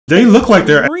They look like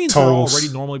they're Marines are assholes.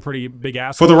 already normally pretty big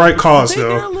assholes. For the right cause,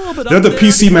 though. They're the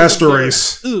PC master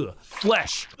race.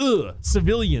 Flesh.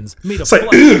 Civilians made of It's like,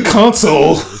 flesh.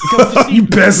 console. You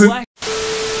peasant.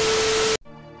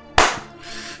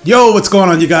 Yo, what's going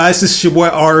on, you guys? This is your boy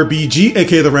RBG,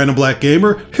 aka the Random Black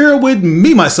Gamer, here with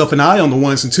me, myself, and I on the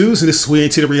ones and twos, and this is We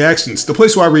Ain't To The Reactions, the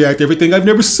place where I react to everything I've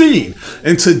never seen.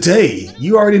 And today,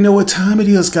 you already know what time it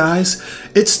is, guys.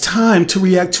 It's time to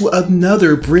react to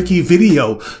another Bricky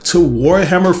video, to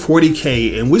Warhammer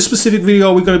 40k. And which specific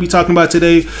video we're going to be talking about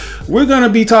today? We're going to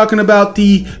be talking about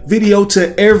the video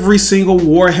to every single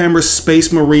Warhammer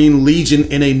Space Marine Legion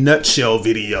in a nutshell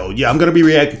video. Yeah, I'm going to be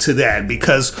reacting to that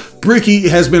because Bricky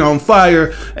has been on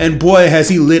fire, and boy has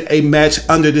he lit a match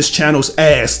under this channel's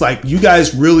ass. Like, you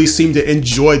guys really seem to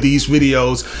enjoy these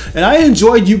videos, and I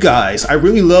enjoyed you guys. I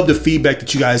really love the feedback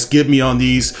that you guys give me on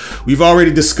these. We've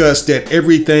already discussed that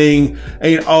everything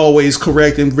ain't always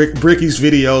correct in Bricky's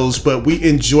videos, but we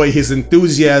enjoy his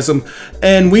enthusiasm,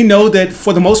 and we know that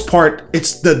for the most part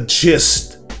it's the gist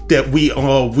that we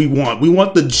want. We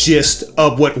want the gist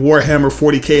of what Warhammer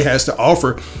 40k has to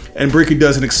offer, and Bricky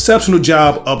does an exceptional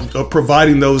job of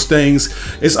providing those things.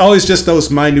 It's always just those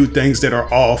minute things that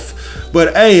are off,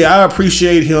 but hey, I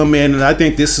appreciate him, man, and I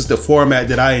think this is the format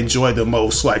that I enjoy the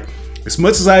most. Like, as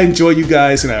much as I enjoy you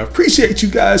guys, and I appreciate you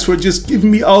guys for just giving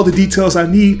me all the details I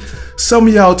need, some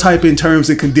of y'all type in terms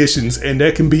and conditions, and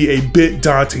that can be a bit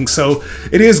daunting. So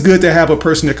it is good to have a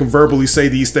person that can verbally say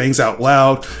these things out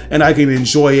loud, and I can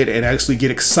enjoy it and actually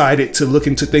get excited to look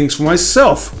into things for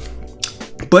myself.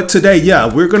 But today,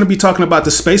 yeah, we're going to be talking about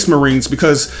the Space Marines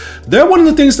because they're one of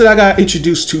the things that I got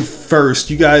introduced to first.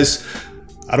 You guys,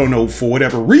 I don't know, for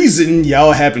whatever reason,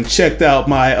 y'all haven't checked out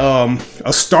my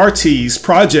Astartes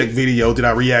project video that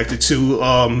I reacted to.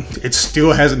 It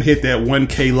still hasn't hit that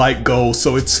 1K like goal,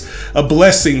 so it's a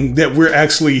blessing that we're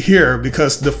actually here,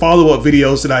 because the follow-up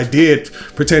videos that I did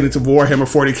pertaining to Warhammer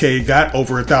 40k got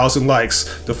over 1,000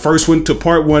 likes. The first one, to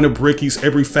part 1 of Bricky's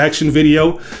Every Faction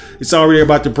video, it's already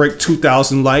about to break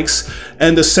 2,000 likes,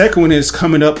 and the second one is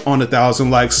coming up on 1,000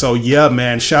 likes. So yeah,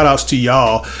 man, shout outs to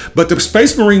y'all. But the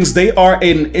Space Marines, they are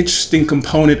an interesting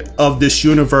component of this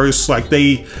universe. Like,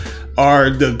 they are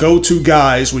the go-to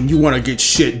guys when you want to get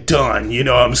shit done, you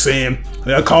know what I'm saying?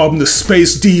 I call them the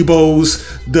Space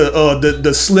Debos,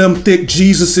 the slim thick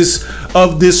Jesuses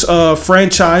of this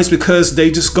franchise, because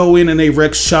they just go in and they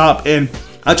wreck shop. And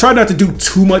I try not to do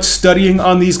too much studying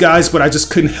on these guys, but I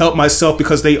just couldn't help myself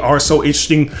because they are so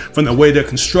interesting from the way they're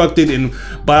constructed and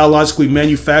biologically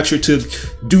manufactured to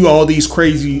do all these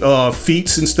crazy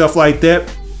feats and stuff like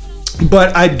that.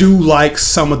 But I do like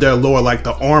some of their lore, like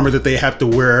the armor that they have to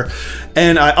wear.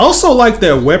 And I also like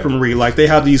their weaponry. Like, they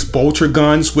have these bolter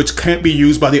guns, which can't be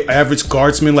used by the average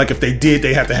guardsman. Like, if they did,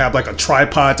 they have to have like a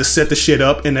tripod to set the shit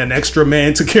up and an extra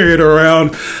man to carry it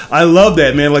around. I love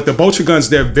that, man. Like, the bolter guns,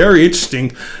 they're very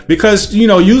interesting because, you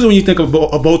know, usually when you think of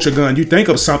a bolter gun, you think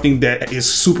of something that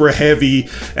is super heavy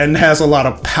and has a lot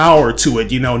of power to it,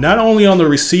 you know, not only on the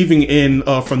receiving end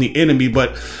from the enemy,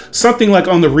 but something like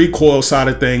on the recoil side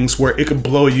of things where it could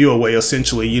blow you away,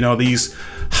 essentially. You know, these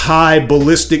high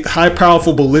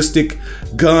powerful ballistic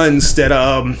guns that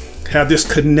have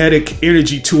this kinetic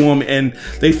energy to them, and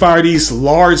they fire these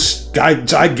large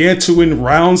gigantuan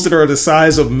rounds that are the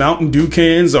size of Mountain Dew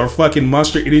cans or fucking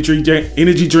Monster energy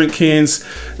drink cans.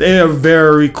 They are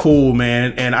very cool,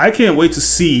 man, and I can't wait to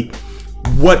see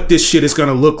what this shit is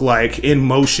gonna look like in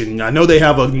motion. I know they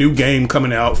have a new game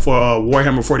coming out for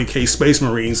Warhammer 40k Space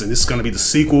Marines, and this is gonna be the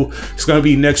sequel. It's gonna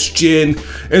be next gen.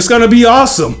 It's gonna be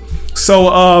awesome.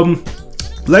 So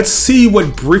let's see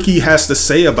what Bricky has to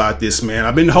say about this, man.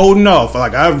 I've been holding off.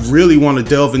 Like, I really want to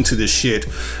delve into this shit.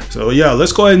 So yeah,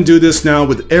 let's go ahead and do this now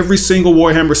with every single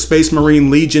Warhammer Space Marine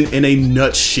Legion in a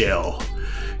nutshell.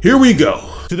 Here we go.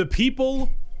 To the people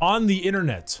on the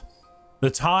internet, the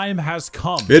time has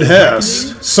come. It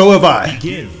has. So have I.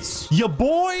 Begins. Your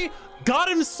boy got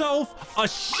himself a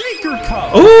shaker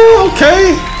cup. Oh,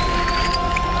 okay.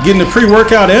 Getting a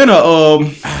pre-workout and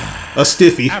a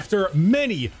stiffy. After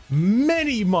many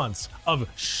months of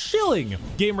shilling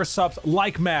gamer subs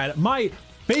like mad, my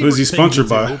favorite Who's he sponsored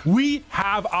by? We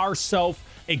have ourselves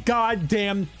a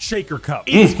goddamn shaker cup.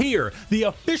 It's here, the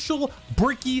official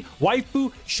Bricky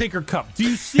waifu shaker cup. Do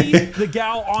you see the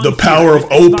gal on the power of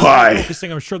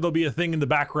Opie? I'm sure there'll be a thing in the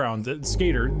background.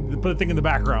 Skater, put a thing in the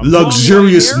background.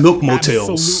 Luxurious milk motels.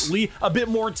 Absolutely, a bit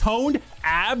more toned.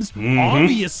 Abs,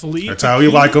 obviously. That's how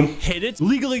you like them. Hit it.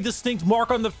 Legally distinct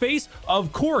mark on the face.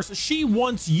 Of course, she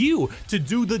wants you to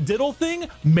do the diddle thing,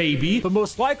 maybe, but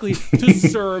most likely to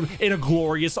serve in a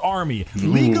glorious army.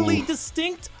 Legally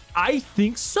distinct. I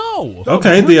think so.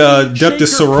 Okay, the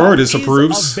Adeptus Sororitas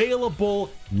approves. Available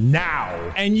now,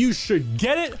 and you should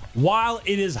get it while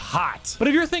it is hot. But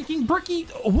if you're thinking, Bricky,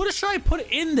 what should I put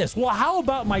in this? Well, how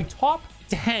about my top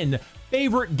 10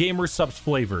 favorite Gamer Subs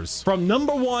flavors from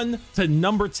number 1 to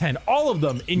number 10? All of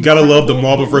them. Gotta love the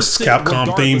Marvel vs.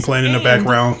 Capcom theme playing in the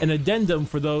background. An addendum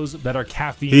for those that are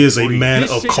caffeine. He is a man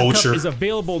of culture. Is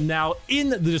available now in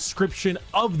the description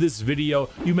of this video.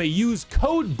 You may use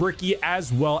code Bricky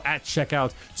as well at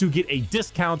checkout to get a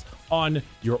discount on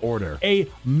your order. A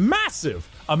massive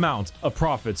amount of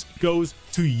profits goes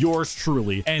to yours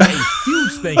truly, and a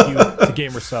huge thank you to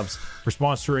Gamer Subs for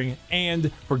sponsoring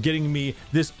and for getting me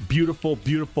this beautiful,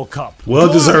 beautiful cup.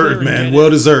 Well deserved, man. Well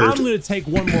deserved. I'm gonna take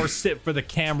one more sip for the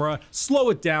camera, slow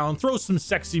it down, throw some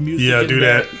sexy music. Yeah, do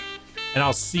that. And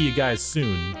I'll see you guys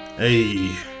soon.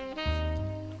 Hey,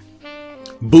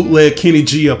 bootleg Kenny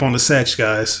G up on the sax,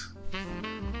 guys.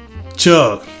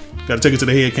 Chug, gotta take it to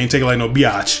the head. Can't take it like no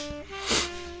biatch.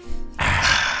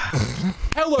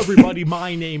 Hello everybody,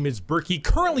 my name is Bricky,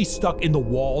 currently stuck in the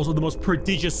walls of the most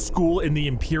prodigious school in the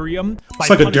Imperium. It's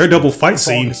like a Daredevil fight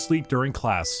scene. Asleep during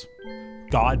class.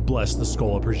 God bless the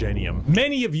Skull of Progenium.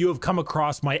 Many of you have come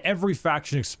across my Every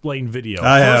Faction Explained video.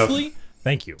 I have. Firstly,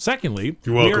 thank you. Secondly,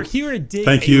 you're welcome. We are here to dig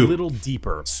a little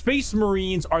deeper. Space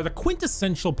Marines are the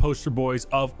quintessential poster boys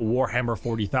of Warhammer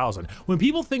 40,000. When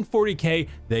people think 40K,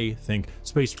 they think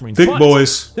Space Marines. Thick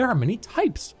boys. There are many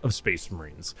types of Space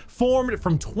Marines, formed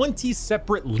from 20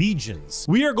 separate legions.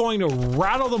 We are going to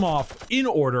rattle them off in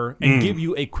order and give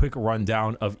you a quick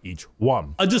rundown of each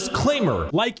one. A disclaimer,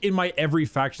 like in my Every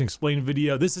Faction Explained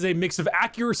video, this is a mix of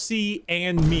accuracy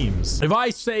and memes. If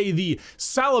I say the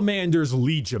Salamander's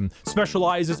Legion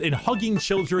specializes in hugging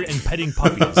children and petting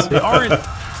puppies, they aren't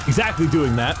exactly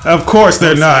doing that. Of course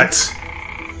they're not.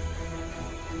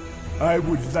 I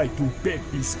would like to pet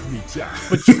this creature.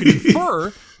 But you can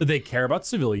infer that they care about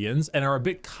civilians and are a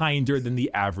bit kinder than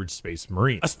the average Space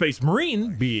Marine. A Space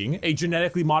Marine being a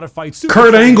genetically modified super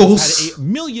Kurt Angles had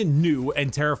 1 million new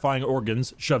and terrifying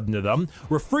organs shoved into them,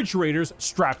 refrigerators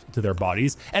strapped to their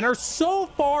bodies, and are so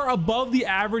far above the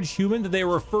average human that they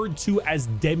are referred to as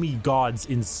demigods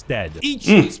instead.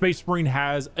 Each Space Marine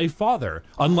has a father,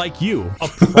 unlike you, a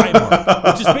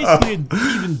Primarch, which is basically an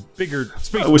even bigger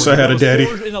Space Marine. I wish I had a daddy.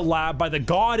 In a lab by the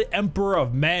God Emperor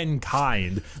of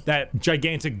Mankind, that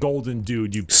gigantic golden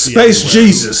dude you see Space everywhere.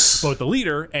 Jesus, Both the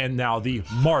leader and now the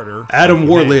martyr. Adam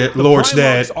Warlord's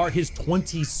dad. Are his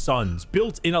 20 sons,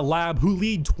 built in a lab, who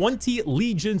lead 20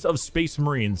 legions of Space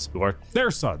Marines, who are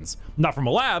their sons. Not from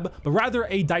a lab, but rather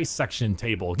a dissection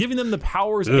table, giving them the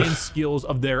powers and skills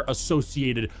of their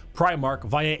associated Primarch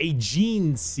via a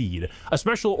gene seed, a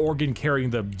special organ carrying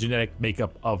the genetic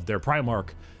makeup of their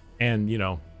Primarch and, you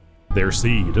know, their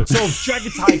seed. So if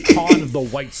Jagatai Khan of the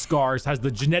White Scars has the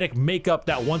genetic makeup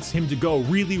that wants him to go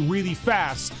really, really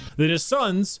fast, then his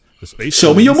sons, the Space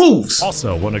Show me your moves.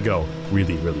 Also want to go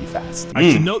really, really fast.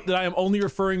 I should note that I am only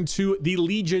referring to the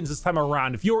legions this time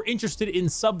around. If you're interested in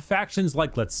sub-factions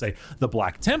like, let's say, the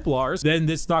Black Templars, then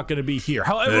it's not going to be here.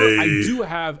 However, I do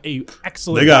have a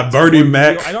excellent... They got Bernie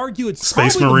Mac. I'd argue it's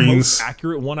Space probably Marines. the most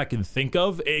accurate one I can think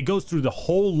of. It goes through the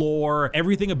whole lore,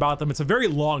 everything about them. It's a very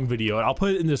long video, and I'll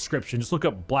put it in the description. Just look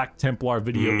up Black Templar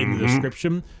video in the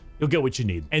description. You'll get what you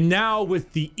need. And now,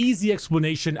 with the easy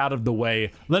explanation out of the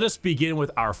way, let us begin with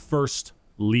our first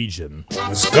legion.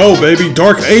 Let's go, baby.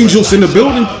 Dark Angels in the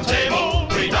building.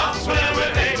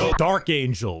 Dark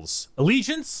Angels.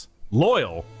 Allegiance?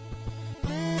 Loyal.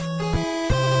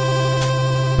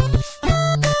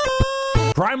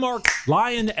 Primarch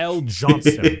Lion L.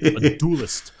 Johnson, a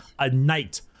duelist, a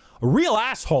knight, a real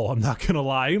asshole, I'm not gonna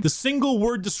lie. The single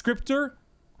word descriptor?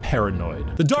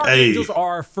 Paranoid. The Dark Angels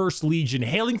are our first legion,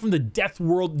 hailing from the death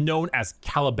world known as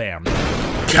Caliban.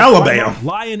 Caliban.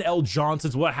 Lion L.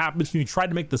 Johnson's what happens when you try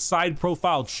to make the side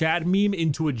profile Chad meme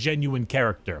into a genuine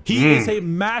character. He is a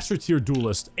master tier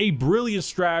duelist, a brilliant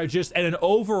strategist, and an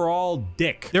overall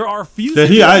dick. There are few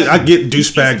I get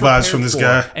douchebag vibes from this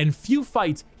guy. And few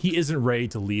fights he isn't ready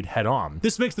to lead head on.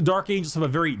 This makes the Dark Angels have a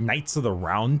very Knights of the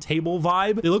Round Table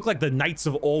vibe. They look like the knights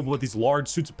of old with these large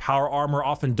suits of power armor,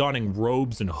 often donning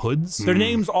robes and hoods. Their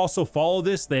names also follow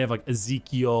this. They have like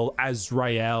Ezekiel,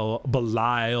 Azrael,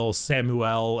 Belial,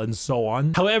 Samuel, and so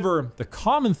on. However, the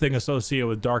common thing associated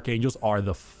with Dark Angels are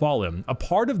the Fallen, a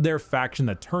part of their faction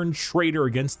that turned traitor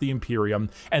against the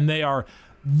Imperium, and they are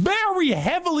very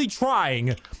heavily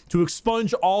trying to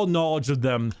expunge all knowledge of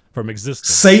them from existence.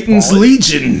 Satan's Fallen?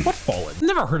 Legion. What Fallen?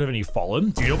 Never heard of any Fallen.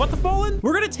 Do you know about the Fallen?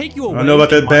 We're gonna take you away. I know about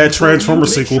that bad Transformer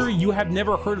sequel. Make sure you have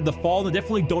never heard of the Fallen. They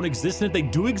definitely don't exist, and if they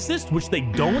do exist, which they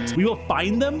don't, we will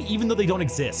find them even though they don't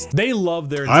exist. They love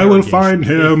their I will find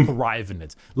him. They thrive in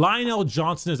it. Lionel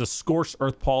Johnson is a scorched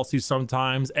earth policy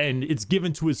sometimes, and it's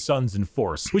given to his sons in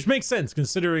force, which makes sense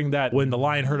considering that when the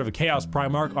Lion heard of a Chaos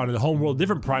Primarch on a homeworld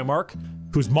different Primarch,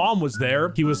 whose mom was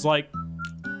there, he was like,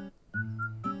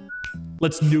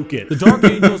 let's nuke it. The Dark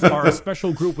Angels are a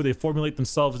special group where they formulate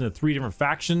themselves into 3 different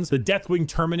factions. The Deathwing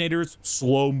Terminators,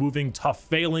 slow-moving, tough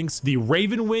phalanx. The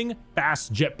Raven Wing,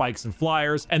 fast jet bikes and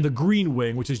flyers. And the Green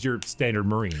Wing, which is your standard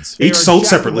Marines. Each sold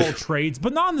separately. All trades,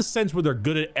 but not in the sense where they're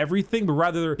good at everything, but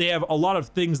rather they have a lot of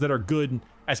things that are good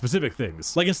at specific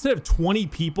things. Like instead of 20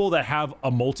 people that have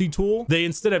a multi-tool, they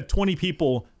instead have 20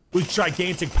 people with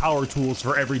gigantic power tools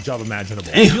for every job imaginable.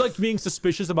 Damn. You like being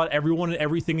suspicious about everyone and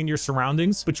everything in your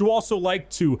surroundings, but you also like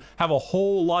to have a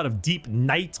whole lot of deep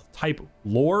Knight type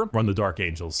lore. Run the Dark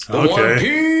Angels. The One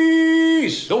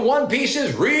Piece! The One Piece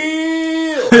is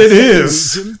real! It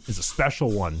is. Legion is a special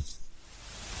one.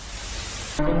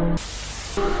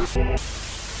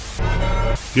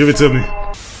 Give it to me.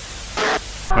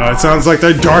 It sounds like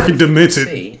they're dark and demented.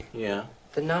 See, yeah.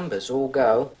 The numbers all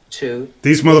go to...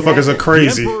 These motherfuckers are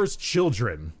crazy. The Emperor's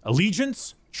Children.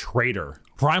 Allegiance, traitor.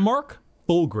 Primarch,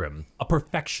 Fulgrim, a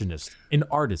perfectionist, an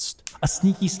artist, a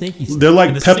sneaky snaky. They're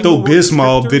like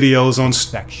Pepto-Bismol videos on...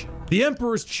 Perfection. The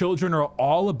Emperor's Children are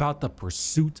all about the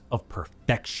pursuit of perfection.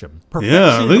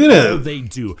 Yeah, look at in all that. they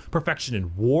do. Perfection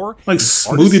in war, Like in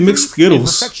smoothie artistry, mixed and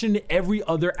Skittles. perfection in every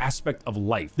other aspect of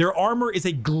life. Their armor is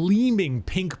a gleaming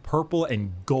pink, purple,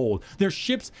 and gold. Their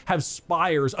ships have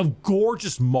spires of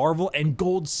gorgeous marble and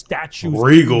gold statues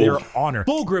Regal. in their honor.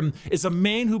 Fulgrim is a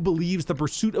man who believes the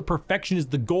pursuit of perfection is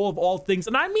the goal of all things,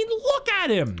 and I mean, look at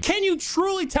him. Can you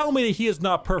truly tell me that he is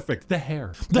not perfect? The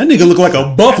hair. That nigga look like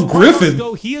a buff Griffin.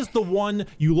 Though he is the one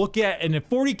you look at, and if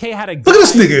 40K had a guy Look at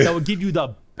this nigga. that would give you the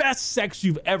best sex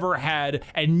you've ever had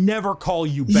and never call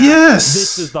you back. Yes.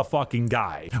 This is the fucking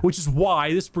guy. Which is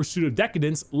why this pursuit of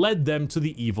decadence led them to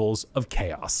the evils of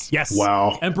chaos. Yes.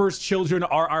 Wow. Emperor's Children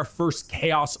are our first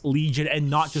Chaos Legion, and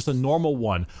not just a normal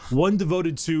one. One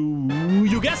devoted to,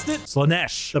 you guessed it,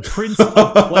 Slaanesh, the Prince of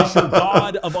Pleasure,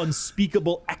 god of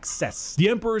unspeakable excess. The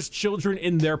Emperor's Children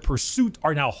in their pursuit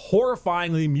are now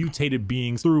horrifyingly mutated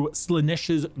beings through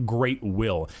Slaanesh's great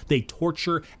will. They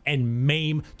torture and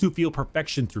maim to feel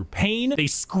perfection through pain. They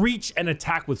screech and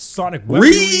attack with sonic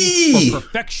weaponry for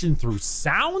perfection through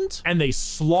sound, and they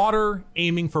slaughter,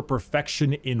 aiming for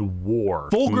perfection in war.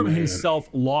 Fulgrim himself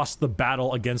lost the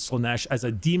battle against Slaanesh as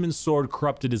a demon sword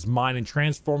corrupted his mind and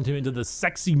transformed him into the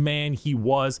sexy man he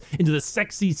was, into the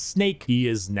sexy snake he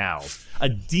is now. A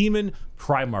demon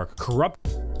Primarch, corrupt.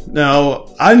 Now,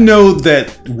 I know that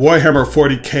Warhammer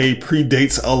 40K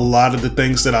predates a lot of the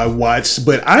things that I watched,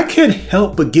 but I can't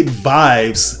help but get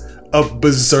vibes of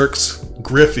Berserk's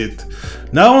Griffith.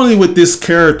 Not only with this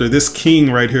character, this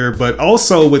king right here, but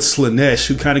also with Slaanesh,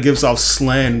 who kind of gives off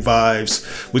Slan vibes,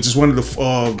 which is one of the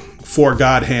 4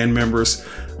 God Hand members.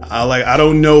 I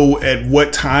don't know at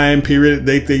what time period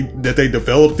that they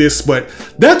developed this, but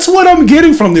that's what I'm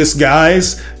getting from this,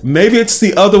 guys. Maybe it's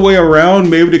the other way around.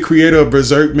 Maybe the creator of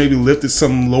Berserk maybe lifted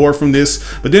some lore from this.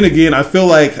 But then again, I feel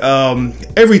like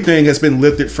everything has been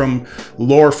lifted from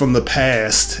lore from the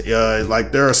past.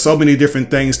 Like there are so many different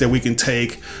things that we can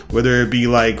take, whether it be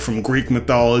like from Greek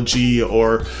mythology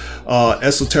or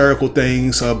esoterical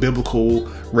things, biblical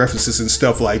references and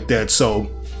stuff like that.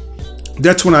 So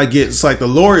that's when I get, it's like the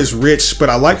lore is rich, but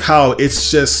I like how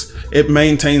it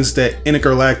maintains that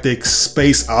intergalactic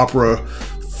space opera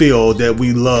feel that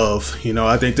we love. You know,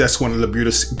 I think that's one of the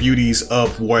beauties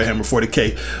of Warhammer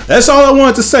 40K. That's all I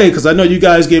wanted to say, because I know you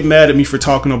guys get mad at me for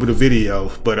talking over the video,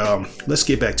 but let's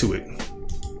get back to it.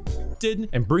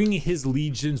 And bringing his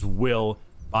legions will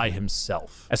by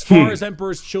himself. As far as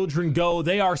Emperor's Children go,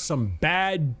 they are some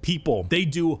bad people. They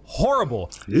do horrible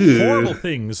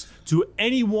things to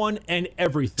anyone and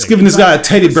everything. It's giving this guy a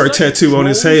teddy bear tattoo on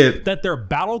his head. That their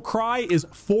battle cry is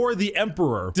for the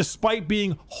Emperor, despite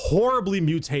being horribly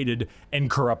mutated and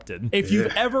corrupted. If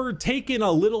you've ever taken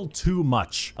a little too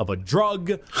much of a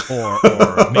drug, or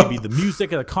maybe the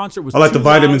music at a concert was I like the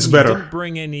vitamins loud, better. You didn't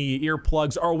bring any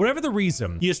earplugs, or whatever the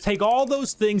reason, you just take all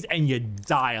those things and you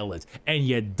dial it, and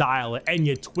you dial it, and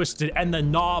you twist it, and the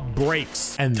knob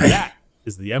breaks. And that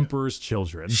is the Emperor's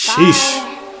Children.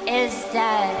 Sheesh. Is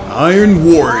dead. Iron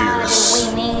Warriors.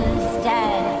 Remains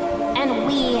dead, and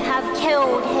we have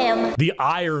killed him. The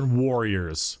Iron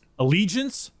Warriors.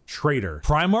 Allegiance, traitor.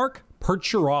 Primarch,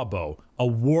 Perturabo, a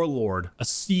warlord, a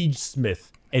siege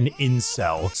smith, an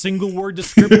incel. Single word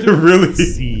descriptor, Really?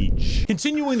 siege.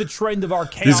 Continuing the trend of our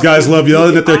chaos. These guys love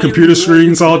yelling at their computer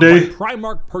screens all day.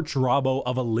 Primarch Perturabo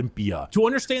of Olympia. To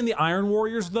understand the Iron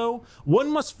Warriors, though,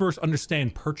 one must first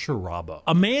understand Perturabo.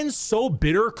 A man so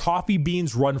bitter, coffee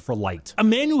beans run for light. A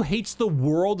man who hates the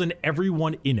world and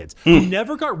everyone in it. Who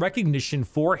never got recognition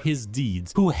for his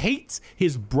deeds. Who hates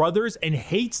his brothers and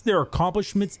hates their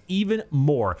accomplishments even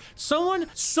more. Someone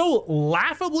so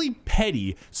laughably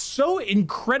petty, so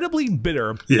incredibly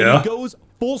bitter, that he goes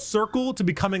full circle to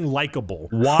becoming likable.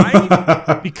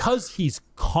 Why? Because he's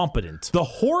competent. The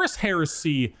Horus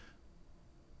Heresy.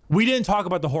 We didn't talk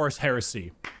about the Horus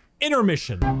Heresy.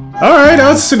 Intermission. All right, I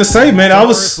was just gonna say, man, I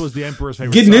was the Emperor's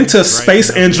favorite getting son, into right?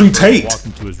 Space Andrew Tate. Walked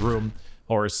into his room.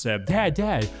 Horus said,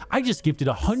 Dad, I just gifted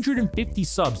 150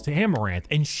 subs to Amaranth,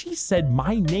 and she said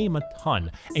my name a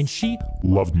ton, and she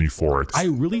loved me for it. I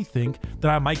really think that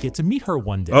I might get to meet her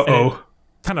one day. Uh-oh.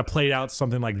 Kind of played out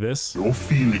something like this. Your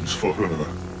feelings for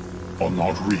her are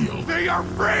not real. They are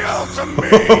real to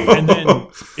me! And then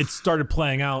it started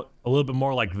playing out a little bit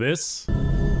more like this.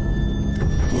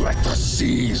 Let the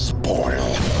seas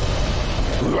boil.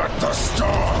 Let the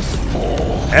stars fall.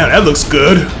 Man, that looks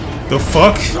good. The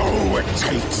fuck? So it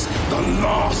takes the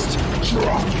last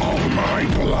drop of my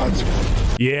blood.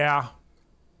 Yeah.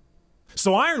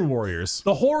 So Iron Warriors,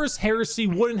 the Horus Heresy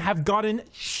wouldn't have gotten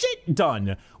shit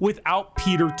done without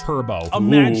Peter Turbo.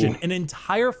 Imagine an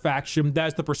entire faction that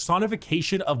is the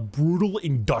personification of brutal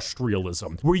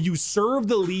industrialism, where you serve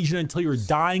the Legion until your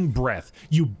dying breath.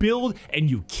 You build and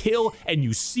you kill and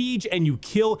you siege and you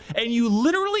kill and you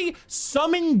literally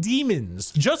summon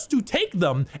demons just to take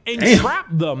them and trap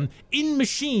them in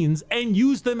machines and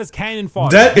use them as cannon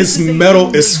fodder. That is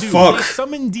metal as fuck. They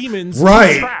summon demons,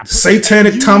 right?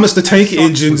 Satanic Thomas the Tank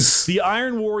Engines. The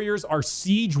Iron Warriors are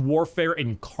siege warfare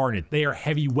incarnate. They are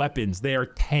heavy weapons, they are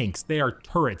tanks, they are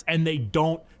turrets, and they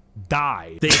don't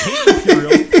die. They hate Imperial,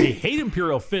 they hate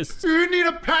Imperial fists. Do you need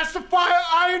a pacifier,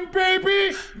 Iron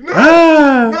Baby? No,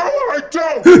 no, I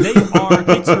don't. They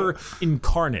are Hitler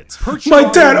incarnate. My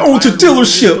dad owns a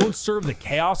dealership. Don't serve the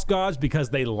Chaos Gods because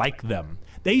they like them.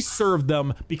 They serve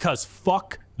them because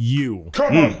fuck you.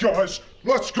 Come on, guys.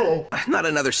 Let's go. Not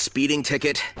another speeding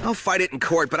ticket. I'll fight it in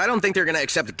court, but I don't think they're gonna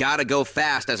accept gotta go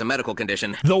fast as a medical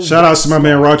condition. Shout out to my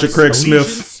man Roger Craig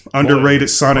Smith,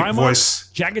 underrated Sonic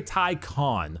voice. Jagatai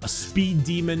Khan, a speed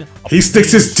demon. He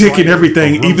sticks his dick in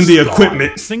everything, even the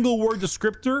equipment. Single word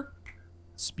descriptor.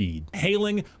 Speed.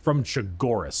 Hailing from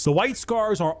Chagoris. The White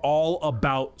Scars are all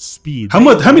about speed. How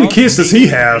many kids does he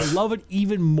have? I love it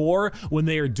even more when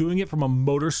they are doing it from a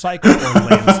motorcycle or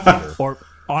land speeder. Or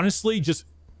honestly, just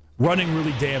running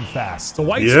really damn fast. The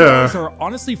White Scars are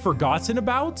honestly forgotten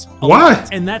about. Why?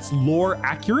 And that's lore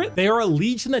accurate. They are a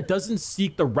legion that doesn't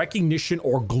seek the recognition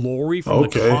or glory from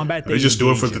the combat they just do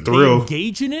it for the in. thrill. They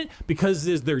engage in it because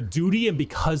it is their duty and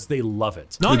because they love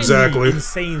it. Not exactly. in the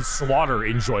insane slaughter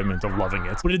enjoyment of loving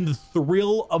it, but in the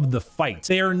thrill of the fight.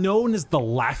 They are known as the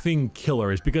Laughing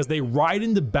Killers because they ride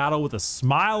into battle with a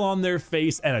smile on their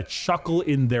face and a chuckle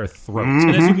in their throat.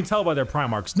 And as you can tell by their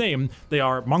Primarch's name, they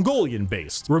are Mongolian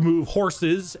based. Remove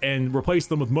horses and replace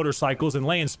them with motorcycles and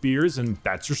land spears, and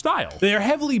that's your style. They are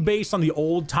heavily based on the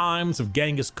old times of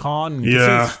Genghis Khan. And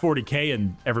it's 40k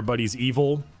and everybody's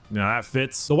evil. You know, that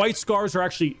fits. The White Scars are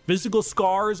actually physical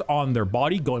scars on their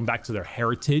body, going back to their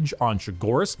heritage on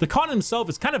Chagoris. The Khan himself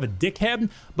is kind of a dickhead,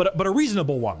 but a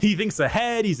reasonable one. He thinks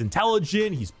ahead, he's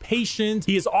intelligent, he's patient.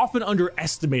 He is often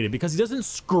underestimated because he doesn't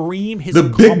scream his the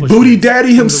big booty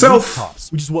daddy himself,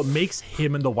 which is what makes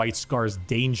him and the White Scars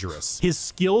dangerous. His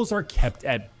skills are kept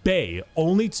at bay,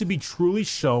 only to be truly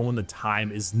shown when the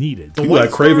time is needed. The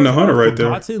White Craven the Hunter right there.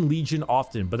 Forgotten Legion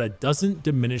often, but that doesn't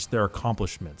diminish their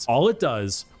accomplishments. All it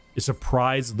does is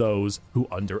surprise those who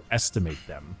underestimate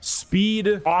them.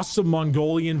 Speed, awesome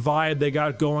Mongolian vibe they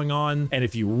got going on, and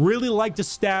if you really like to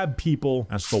stab people,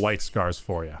 that's the White Scars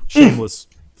for you. Shameless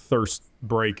thirst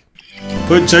break.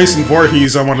 Put Jason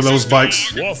Voorhees on one of those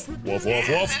bikes. Woof, woof, woof,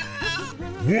 woof.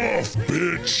 Woof,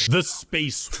 bitch. The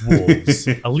Space Wolves.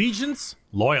 Allegiance,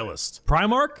 Loyalist.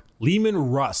 Primarch, Lehman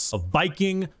Russ. A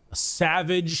Viking, a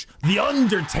Savage, the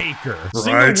Undertaker.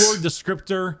 Single word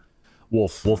descriptor,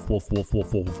 wolf, wolf, wolf, wolf,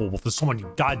 wolf, wolf, wolf, wolf. There's so many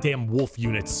goddamn wolf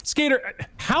units. Skater,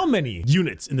 how many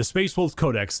units in the Space Wolves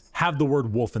Codex have the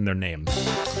word wolf in their name?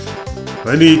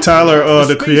 I need Tyler,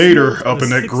 the creator, up in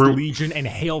that group. Legion and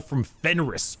hail from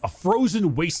Fenris, a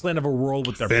frozen wasteland of a world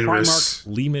with their Primarch,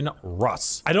 Lehman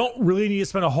Russ. I don't really need to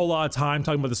spend a whole lot of time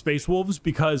talking about the Space Wolves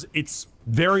because it's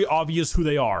very obvious who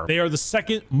they are. They are the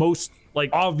second most like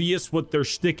obvious what their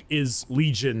shtick is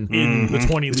Legion in the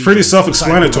 20 It's pretty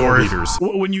self-explanatory.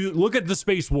 When you look at the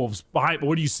Space Wolves behind,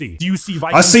 what do you see? Do you see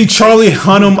Vikings? I see Charlie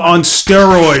Hunnam on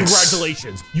steroids.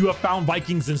 Congratulations, you have found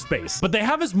Vikings in space. But they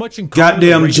have as much in common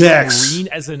Goddamn with a Jax. Marine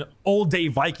as an all-day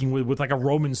Viking with like a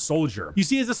Roman soldier. You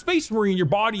see, as a Space Marine, your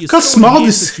body is Look how so small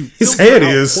enhanced his that you filter head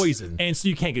out is. poison, and so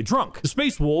you can't get drunk. The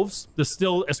Space Wolves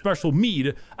distill a special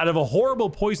mead out of a horrible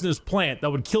poisonous plant that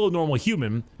would kill a normal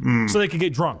human, so they could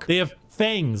get drunk. They have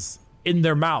fangs in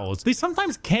their mouths. They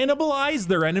sometimes cannibalize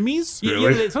their enemies.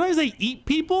 Really? Sometimes they eat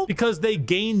people because they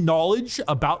gain knowledge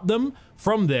about them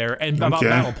from there and about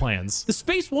battle plans. The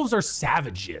Space Wolves are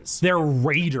savages. They're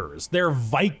raiders. They're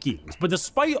Vikings. But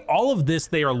despite all of this,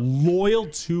 they are loyal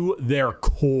to their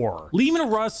core. Leman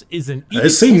Russ is an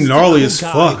It seemed gnarly as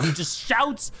guy fuck. who just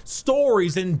shouts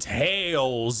stories and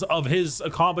tales of his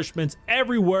accomplishments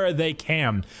everywhere they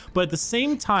can. But at the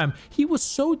same time, he was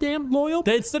so damn loyal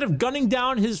that instead of gunning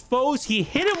down his foes, he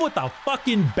hit him with a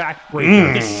fucking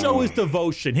backbreaker to show his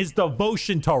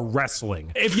devotion to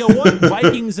wrestling. If you want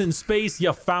Vikings in space,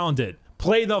 you found it.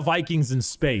 Play the Vikings in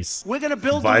space. We're gonna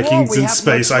build Vikings the wall. We in have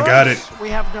space, no I got choice. We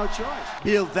have no choice.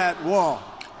 Build that wall.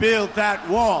 Build that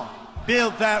wall.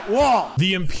 Build that wall.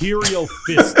 The Imperial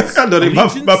Fists. I know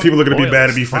my people are gonna be mad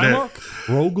at me for that.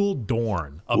 Rogel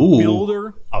Dorn, a Ooh.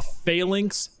 builder, a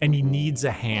phalanx, and he needs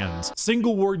a hand.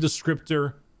 Single word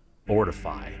descriptor: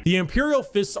 fortify. The Imperial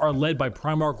Fists are led by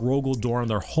Primarch Rogel Dorn on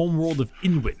their homeworld of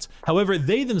Inuit. However,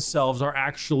 they themselves are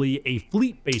actually a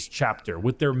fleet-based chapter,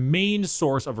 with their main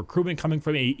source of recruitment coming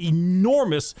from an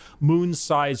enormous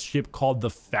moon-sized ship called the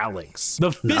Phalanx.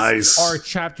 The Fists are a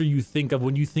chapter you think of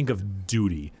when you think of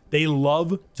duty. They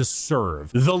love to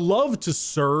serve. The love to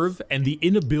serve and the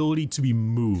inability to be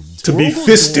moved. To be Rogel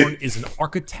fisted. Dorn is an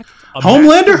architect, a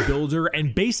Homelander? master builder,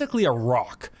 and basically a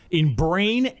rock in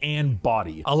brain and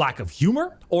body. A lack of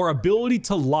humor or ability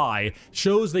to lie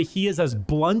shows that he is as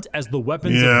blunt as the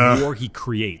weapons of war he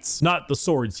creates. Not the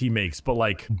swords he makes, but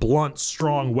like blunt,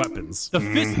 strong weapons. The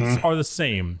fists are the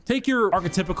same. Take your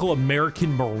archetypical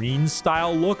American Marine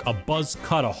style look, a buzz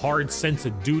cut, a hard sense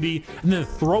of duty, and then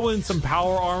throw in some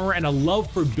power armor and a love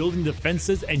for building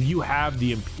defenses, and you have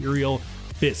the Imperial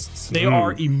Fists. They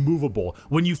are immovable.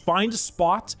 When you find a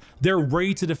spot, they're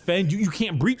ready to defend. You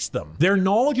can't breach them. Their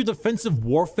knowledge of defensive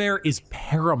warfare is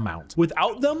paramount.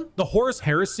 Without them, the Horus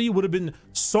Heresy would have been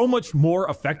so much more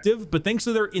effective, but thanks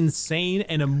to their insane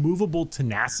and immovable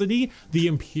tenacity, the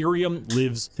Imperium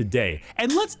lives today.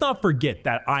 And let's not forget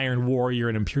that Iron Warrior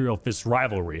and Imperial Fist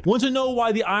rivalry. Want to know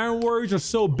why the Iron Warriors are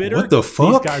so bitter? What the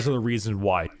fuck? These guys are the reason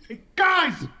why. Hey,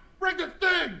 guys! Bring the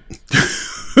thing!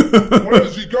 Where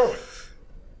is he going?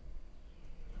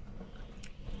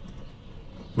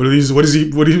 What is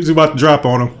he about to drop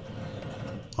on him?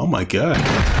 Oh my god.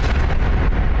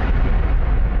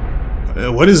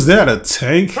 What is that? A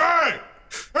tank? Hey!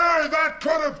 Hey, that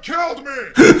could have killed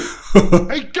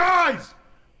me! Hey, guys!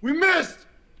 We missed!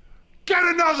 Get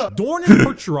another! Dorn and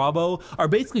Perturabo are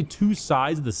basically two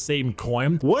sides of the same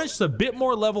coin. One is just a bit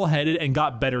more level-headed and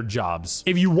got better jobs.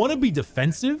 If you want to be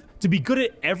defensive, to be good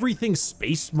at everything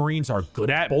Space Marines are good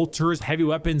at, bolters, heavy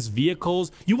weapons,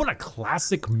 vehicles, you want a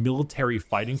classic military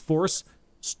fighting force,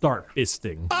 start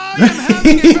fisting. I am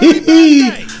having a very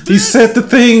bad day. He set the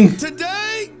thing.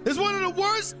 Today is one of the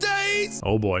worst days.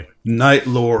 Oh boy. Night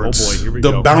Lords. Oh boy, here we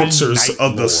the go. bouncers Night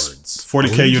of the Lords. 40k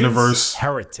Allegiance universe.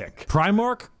 Heretic.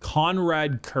 Primarch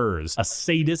Conrad Kurz, a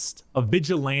sadist, a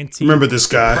vigilante. Remember this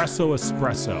guy.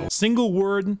 Espresso. Single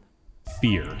word: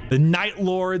 fear. The Night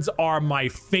Lords are my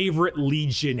favorite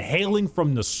legion, hailing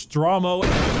from Nostromo.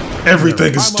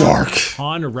 Everything is dark.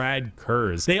 Conrad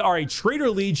Kurz. They are a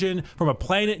traitor legion from a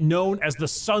planet known as the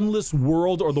Sunless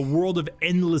World, or the World of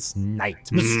Endless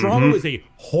Night. Nostromo is a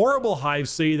horrible hive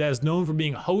city that is known for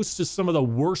being host to some of the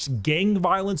worst gang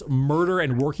violence, murder,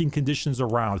 and working conditions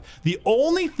around. The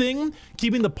only thing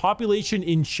keeping the population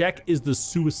in check is the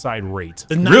suicide rate.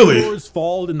 The Night Lords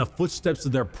followed in the footsteps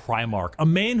of their Primarch, a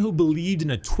man who believed in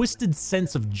a twisted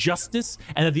sense of justice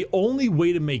and that the only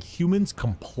way to make humans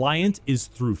compliant is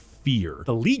through fear.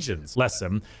 The Legion's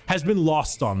lesson has been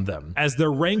lost on them, as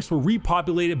their ranks were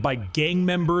repopulated by gang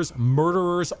members,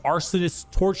 murderers, arsonists,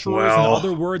 torturers, and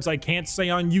other words I can't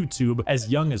say on YouTube, as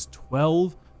young as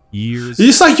 12 years.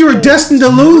 It's like you were destined to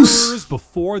lose.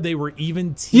 Before they were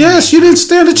even teenagers. Yes, you didn't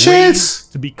stand a chance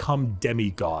to become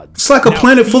demigods. It's like a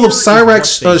planet full of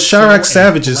Chirac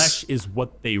savages. Flesh is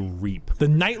what they reap. The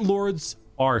Night Lords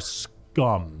are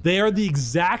scum. They are the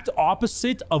exact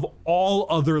opposite of all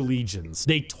other legions.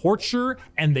 They torture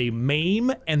and they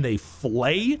maim and they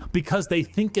flay because they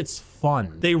think it's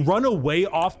fun. They run away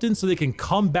often so they can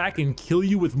come back and kill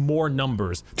you with more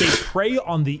numbers. They prey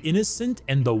on the innocent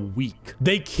and the weak.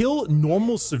 They kill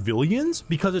normal civilians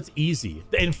because it's easy.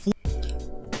 And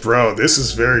bro, this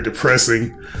is very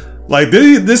depressing. Like,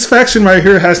 this faction right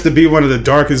here has to be one of the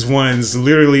darkest ones,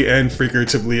 literally and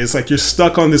figuratively. It's like you're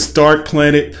stuck on this dark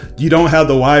planet. You don't have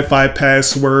the Wi-Fi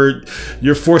password.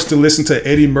 You're forced to listen to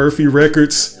Eddie Murphy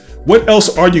records. What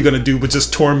else are you gonna do but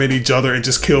just torment each other and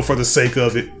just kill for the sake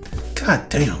of it? God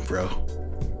damn, bro.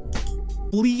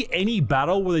 Flee any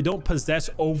battle where they don't possess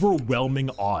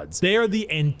overwhelming odds. They are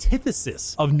the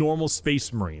antithesis of normal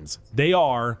Space Marines. They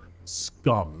are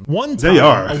scum. One time,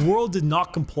 a world did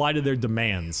not comply to their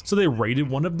demands, so they raided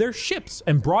one of their ships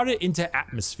and brought it into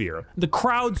atmosphere. The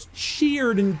crowds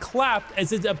cheered and clapped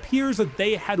as it appears that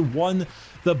they had won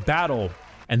the battle,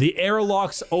 and the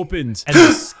airlocks opened, and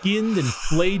the skinned and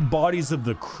flayed bodies of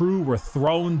the crew were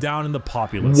thrown down in the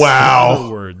populace. Wow. In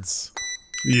other words,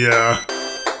 yeah.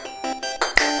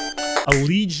 A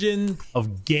legion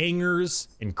of gangers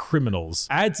and criminals.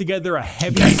 Add together a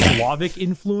heavy Slavic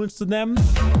influence to them,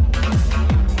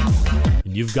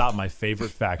 and you've got my favorite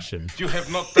faction. You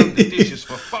have not done the dishes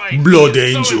for 5 Blood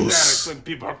years. Angels. So when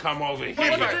people come over here.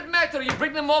 What does it matter? You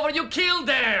bring them over, you kill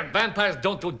them. Vampires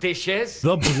don't do dishes.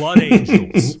 The Blood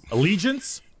Angels.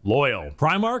 Allegiance, loyal.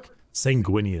 Primarch,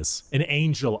 sanguineous. An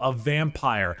angel, a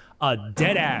vampire, a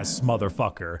dead-ass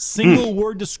motherfucker. Single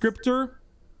word descriptor,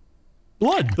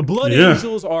 blood. The Blood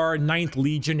Angels are 9th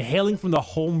Legion, hailing from the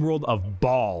homeworld of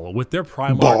Baal, with their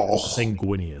Primarch,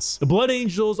 Sanguinius. The Blood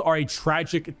Angels are a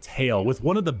tragic tale with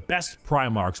one of the best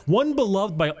Primarchs, one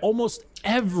beloved by almost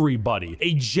everybody,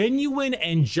 a genuine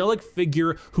angelic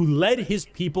figure who led his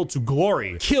people to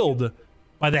glory, killed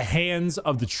by the hands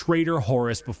of the traitor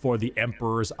Horus before the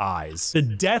Emperor's eyes. The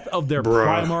death of their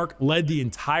Primarch led the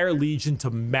entire Legion to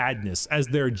madness as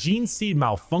their gene seed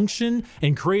malfunctioned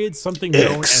and created something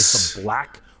known as the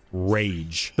Black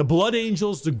Rage. The Blood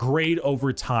Angels degrade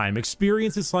over time,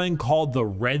 experiencing something called the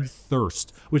Red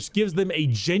Thirst, which gives them a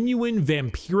genuine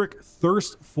vampiric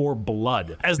thirst for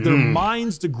blood. As their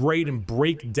minds degrade and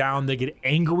break down, they get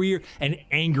angrier and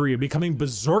angrier, becoming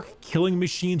berserk killing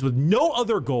machines with no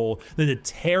other goal than to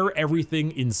tear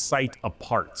everything in sight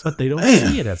apart. But they don't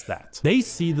see it as that. They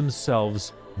see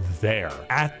themselves there,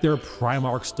 at their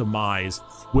Primarch's demise,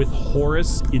 with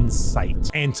Horus in sight.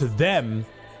 And to them,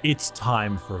 it's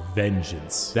time for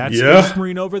vengeance. That Space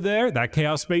Marine over there, that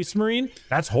Chaos Space Marine,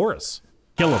 that's Horus.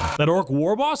 Kill him. That Orc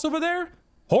War Boss over there,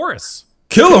 Horus.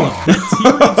 Kill him. That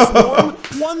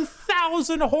Tyrion Swarm,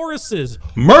 1,000 Horuses.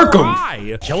 Murk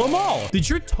him. Kill them all. Did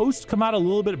your toast come out a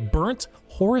little bit burnt?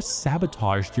 Horus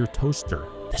sabotaged your toaster.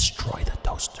 Destroy the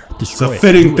toaster. Destroy it's a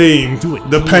fitting theme.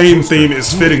 The pain theme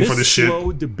is fitting for the shit. This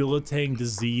slow, debilitating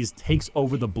disease takes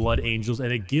over the Blood Angels,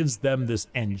 and it gives them this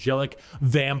angelic,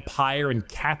 vampire, and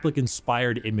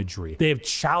Catholic-inspired imagery. They have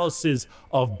chalices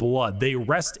of blood. They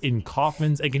rest in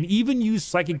coffins and can even use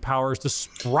psychic powers to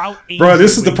sprout angels. Bro,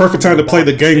 this is the perfect time to play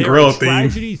the Gangrel theme.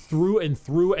 Tragedy through and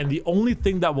through, and the only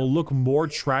thing that will look more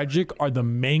tragic are the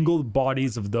mangled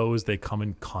bodies of those they come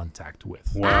in contact with.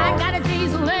 Wow.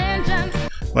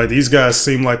 Like, these guys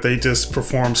seem like they just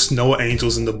perform snow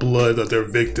angels in the blood of their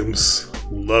victims.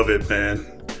 Love it, man.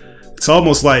 It's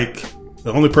almost like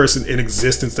the only person in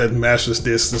existence that masters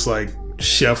this is like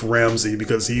Chef Ramsay,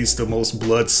 because he's the most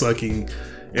blood-sucking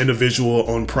individual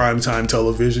on primetime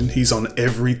television. He's on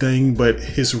everything, but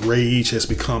his rage has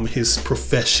become his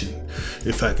profession,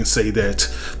 if I can say that.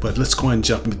 But let's go ahead and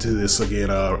jump into this again.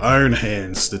 Iron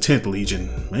Hands, the 10th Legion.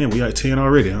 Man, we are 10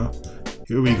 already, huh?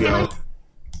 Here we go.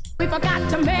 We forgot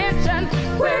to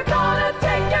mention, we're gonna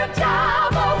take your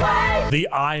job away. The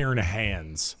Iron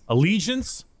Hands.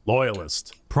 Allegiance,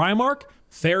 loyalist. Primarch,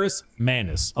 Ferrus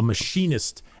Manus, a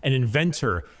machinist, an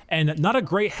inventor, and not a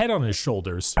great head on his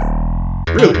shoulders.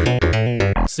 Really?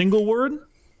 Single word,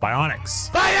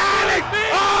 bionics.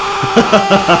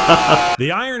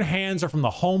 The Iron Hands are from the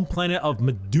home planet of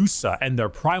Medusa and their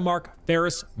Primarch,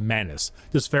 Ferrus Manus.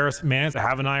 Does Ferrus Manus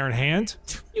have an iron hand?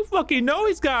 You fucking know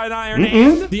he's got an iron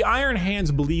hand. The Iron Hands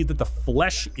believe that the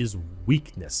flesh is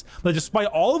weakness. But despite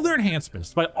all of their enhancements,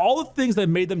 despite all the things that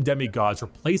made them demigods,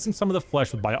 replacing some of the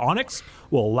flesh with bionics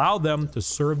will allow them to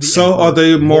serve the So Emperor. are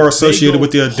they more associated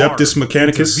with the Adeptus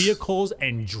Mechanicus? Vehicles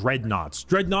and dreadnoughts.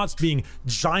 Dreadnoughts being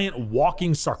giant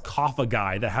walking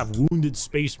sarcophagi that have wounded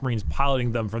space marines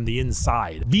piloting them from the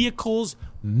inside. Vehicles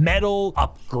metal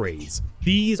upgrades.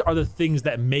 These are the things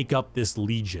that make up this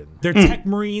Legion. Their tech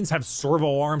marines have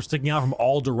servo arms sticking out from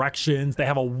all directions. They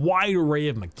have a wide array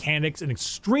of mechanics and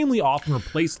extremely often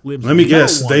replace limbs. Let me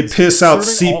guess, they piss out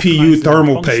CPU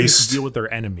thermal paste to deal with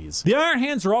their enemies. The Iron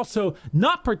Hands are also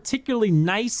not particularly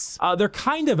nice. They're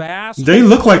kind of assholes. They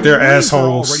look like they're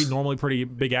assholes. Already normally pretty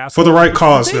big assholes. For the right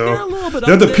cause, though.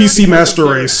 They're the PC master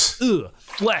race.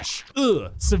 Flesh,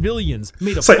 civilians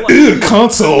made of it's like, flesh.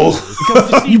 console.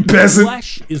 Because you peasant.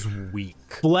 Flesh is weak.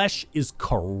 Flesh is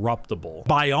corruptible.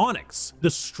 Bionics, the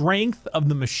strength of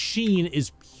the machine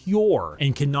is pure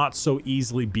and cannot so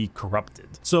easily be corrupted.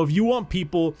 So if you want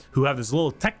people who have this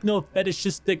little techno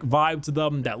fetishistic vibe to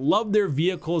them, that love their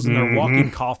vehicles and their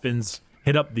walking coffins,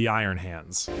 hit up the Iron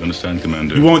Hands. Understand,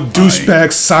 Commander? You want douchebag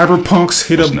cyberpunks?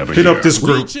 Hit up this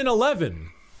group. Legion 11.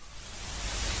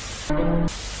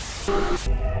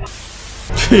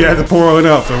 You had to pour it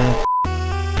out, Phil.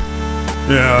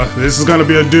 Yeah, this is gonna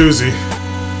be a doozy.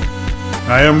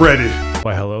 I am ready.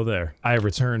 Why, hello there. I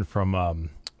returned from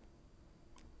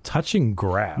touching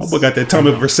grass. Oh, but got that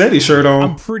Tommy Vercetti shirt on.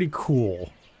 I'm pretty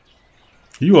cool.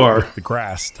 You are. The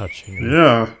grass touching.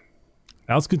 Yeah.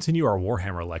 Now let's continue our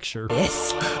Warhammer lecture.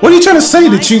 Yes. What are you trying to say?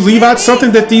 Did you leave out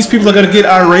something that these people are gonna get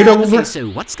irate over? So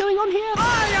what's going on here?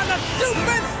 I am a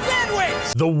super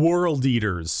sandwich! The World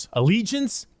Eaters.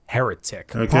 Allegiance,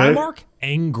 Heretic. Okay. Primarch,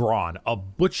 Angron. A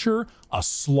butcher, a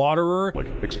slaughterer. Like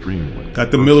extremely.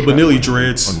 Got the Milla Vanilli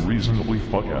dreads. Unreasonably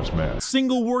fuck-ass man.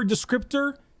 Single word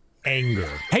descriptor, anger.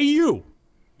 Hey you!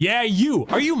 Yeah, you!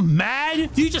 Are you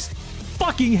mad? Do you just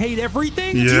fucking hate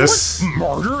everything? Yes. Do you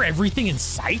murder everything in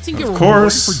sight and get Of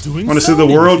course. rewarded for doing Want to so? see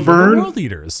the world burn? The World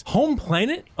Eaters. Home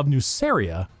planet of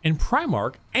Nuceria and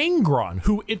Primarch Angron,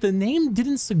 who, if the name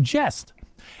didn't suggest,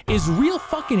 is real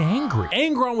fucking angry.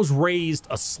 Angron was raised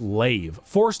a slave,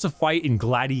 forced to fight in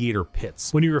gladiator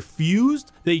pits. When he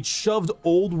refused, they shoved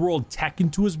old world tech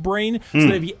into his brain, so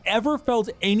that if he ever felt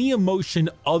any emotion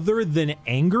other than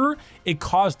anger, it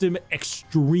caused him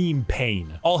extreme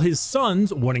pain. All his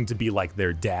sons, wanting to be like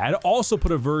their dad, also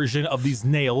put a version of these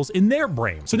nails in their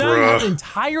brain. So now you have an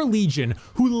entire legion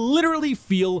who literally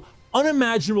feel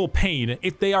unimaginable pain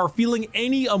if they are feeling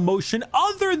any emotion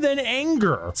other than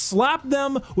anger. Slap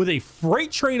them with a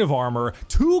freight train of armor,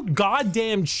 2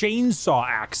 goddamn chainsaw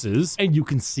axes, and you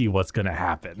can see what's gonna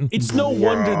happen. It's no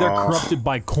wonder they're corrupted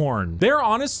by corn. They're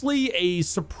honestly a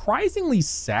surprisingly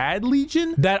sad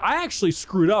legion that I actually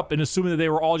screwed up in assuming that they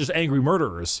were all just angry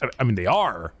murderers. I mean, they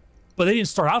are. But they didn't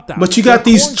start out that way. But you got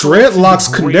these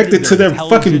dreadlocks connected to their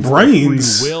fucking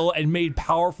brains. Free will and made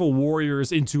powerful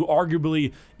warriors into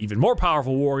arguably even more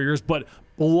powerful warriors, but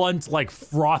blunt, like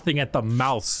frothing at the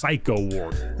mouth psycho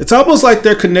warrior. It's almost like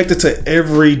they're connected to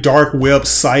every dark web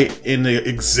site in the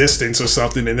existence or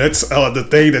something, and that's the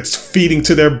thing that's feeding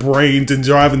to their brains and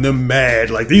driving them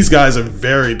mad. Like, these guys are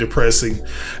very depressing.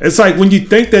 It's like when you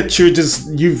think that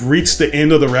you've reached the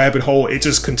end of the rabbit hole, it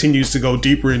just continues to go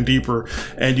deeper and deeper,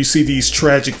 and you see these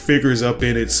tragic figures up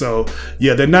in it. So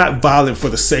yeah, they're not violent for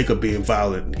the sake of being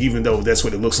violent, even though that's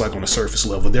what it looks like on the surface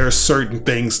level. There are certain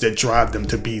things that drive them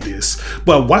to be this.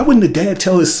 But why wouldn't the dad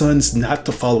tell his sons not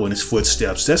to follow in his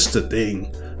footsteps? That's the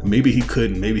thing. Maybe he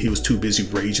couldn't. Maybe he was too busy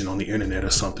raging on the internet or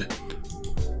something.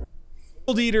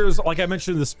 World Eaters, like I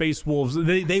mentioned, the Space Wolves,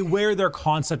 they wear their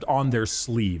concept on their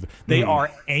sleeve. They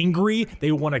are angry.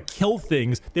 They want to kill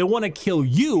things. They want to kill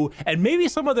you and maybe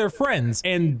some of their friends.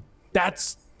 And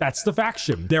that's the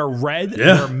faction. They're red,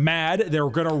 they're mad, they're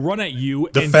gonna run at you.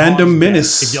 The fandom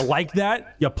menace. If you like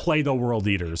that, you play the World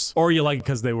Eaters. Or you like it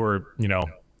because they were, you know,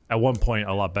 at one point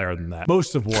a lot better than that.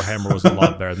 Most of Warhammer was a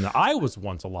lot better than that. I was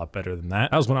once a lot better than that.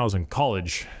 That was when I was in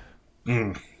college.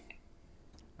 I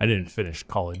didn't finish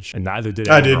college, and neither did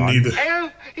I didn't either.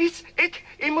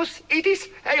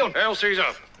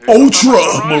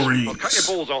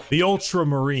 Ultramarines. The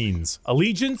Ultramarines.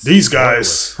 Allegiance. These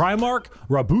guys. Primarch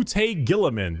Rabute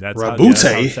Gilliman. That's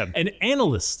Rabute. An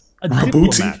analyst. A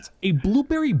diplomat. A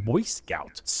blueberry boy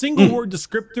scout. Single word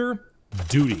descriptor.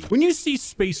 Duty. When you see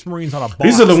Space Marines on a box,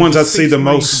 these are the ones I see the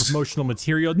most. Promotional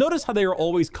material. Notice how they are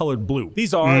always colored blue.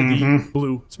 These are the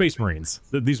blue Space Marines.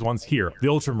 These ones here, the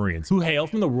Ultramarines, who hail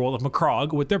from the world of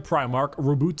Macrog with their Primarch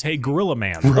Rabute Gorilla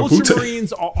Man.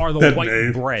 Ultramarines are the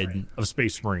white bread of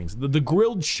Space Marines. The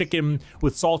grilled chicken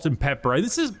with salt and pepper.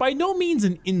 This is by no means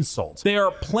an insult. They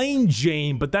are plain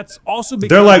Jane, but that's also because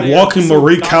they're like walking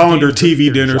Marie Callender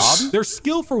TV dinners. Their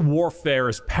skill for warfare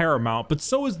is paramount, but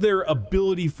so is their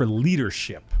ability for leadership.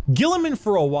 leadership. Guilliman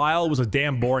for a while was a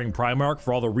damn boring Primarch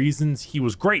for all the reasons he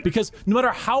was great, because no matter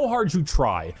how hard you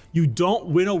try, you don't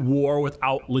win a war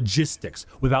without logistics,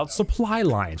 without supply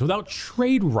lines, without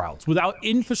trade routes, without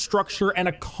infrastructure and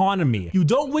economy. You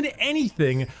don't win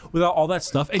anything without all that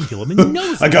stuff, and Guilliman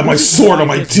knows I got my sword on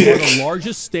my dick. One of the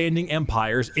largest standing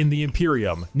empires in the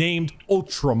Imperium, named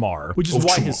Ultramar, which is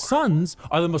why his sons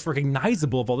are the most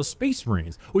recognizable of all the Space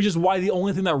Marines, which is why the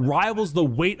only thing that rivals the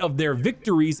weight of their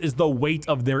victories is the weight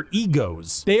of their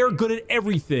egos. They are good at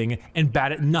everything and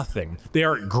bad at nothing. They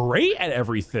are great at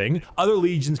everything. Other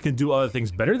legions can do other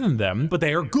things better than them, but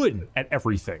they are good at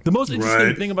everything. The most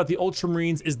interesting thing about the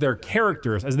Ultramarines is their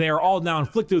characters, as they are all now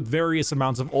inflicted with various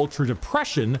amounts of ultra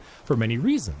depression for many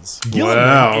reasons.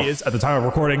 Guilliman is, at the time of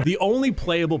recording, the only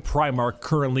playable Primarch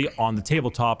currently on the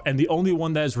tabletop, and the only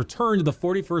one that has returned to the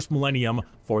 41st millennium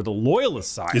for the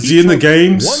Loyalist side. Is he in the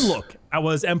games? One look at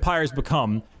what his empires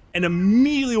become and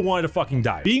immediately wanted to fucking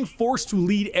die. Being forced to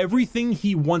lead everything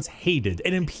he once hated,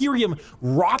 an Imperium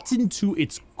rotten to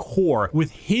its core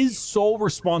with his sole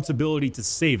responsibility to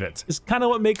save it, is kind of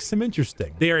what makes him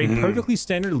interesting. They are a perfectly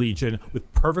standard legion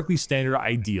with perfectly standard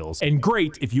ideals, and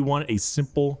great if you want a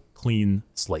simple, clean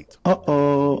slate.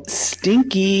 Uh-oh,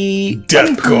 stinky.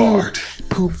 Death Guard.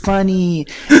 Poop funny.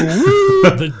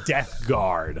 The Death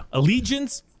Guard.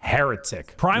 Allegiance,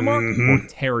 Heretic. Primarch,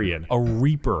 Mortarian. A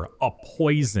Reaper, a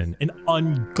Poison, an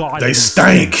ungodly. They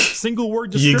stank. Single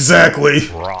word description. Exactly.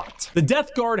 Rot. The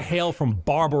Death Guard hail from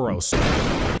Barbaros,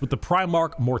 with the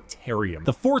Primarch Mortarium.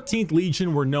 The 14th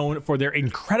Legion were known for their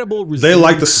incredible resilience. They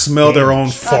like to smell their own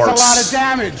farts. That's a lot of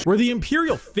damage. Where the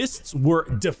Imperial Fists were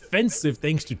defensive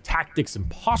thanks to tactics and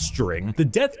posturing, the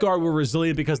Death Guard were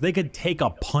resilient because they could take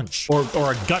a punch or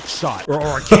a gut shot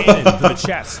or a cannon to the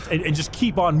chest and just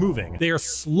keep on moving. They are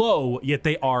slow, yet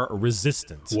they are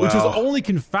resistant, which was only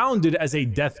confounded as a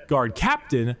Death Guard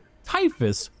captain,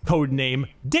 Typhus, codename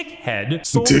Dickhead,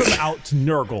 sold them out to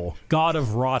Nurgle, god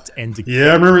of rot and decay.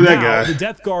 Yeah, I remember that guy. The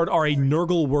Death Guard are a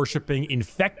Nurgle-worshipping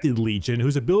infected legion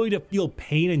whose ability to feel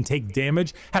pain and take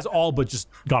damage has all but just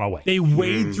gone away. They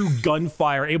wade through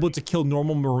gunfire, able to kill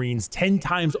normal Marines 10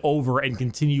 times over and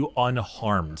continue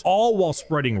unharmed, all while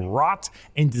spreading rot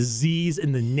and disease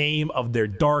in the name of their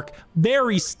dark,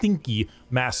 very stinky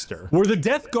master. Where the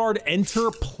Death Guard enter,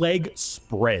 plague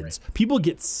spreads. People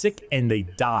get sick and they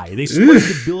die. They spread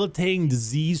debilitating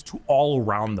disease to all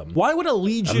around them. Why would a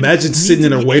legion imagine sitting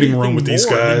in a waiting room with these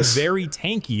guys? Very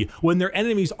tanky when their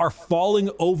enemies are falling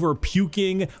over,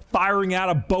 puking, firing out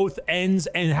of both ends,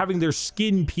 and having their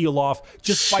skin peel off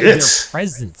just by their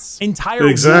presence. Entire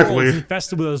worlds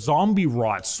infested with a zombie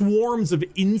rot, swarms of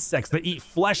insects that eat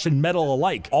flesh and metal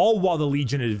alike, all while the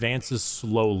legion advances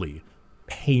slowly,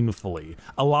 painfully,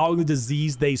 allowing the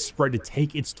disease they spread to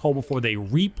take its toll before they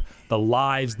reap the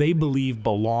lives they believe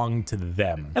belong to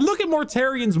them. And look at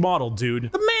Mortarian's model,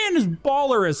 dude. The man is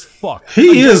baller as fuck.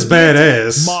 He is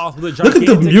badass. Look at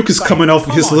the mucus coming off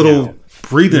of his little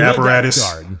breathing apparatus.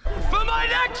 For my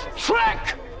next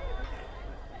trick!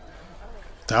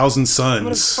 Thousand Suns. I'm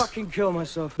gonna fucking kill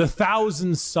myself. The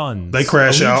Thousand Suns. They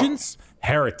crash Allegiance,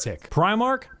 Heretic.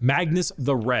 Primarch, Magnus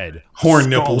the Red. Horn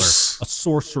Scholar, nipples. A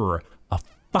sorcerer. A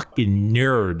fucking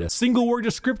nerd. Single word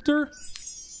descriptor?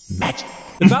 Magic.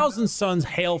 The Thousand Suns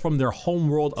hail from their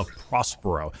homeworld of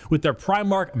Prospero, with their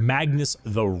Primarch Magnus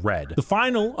the Red. The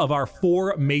final of our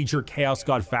 4 major Chaos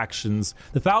God factions,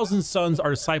 the Thousand Suns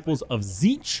are disciples of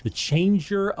Tzeentch, the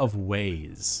Changer of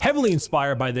Ways. Heavily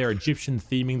inspired by their Egyptian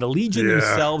theming, the Legion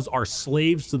themselves are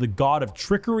slaves to the god of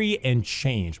trickery and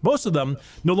change. Most of them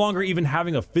no longer even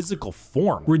having a physical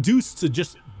form, reduced to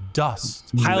just dust,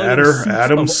 piloting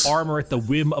suits of armor at the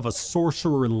whim of a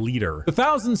sorcerer leader. The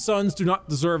Thousand Suns do not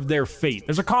deserve their fate.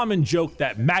 There's a common joke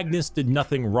that Magnus did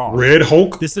nothing wrong. Red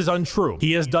Hulk? This is untrue.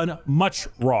 He has done much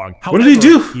wrong. However, what did he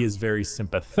do? He is very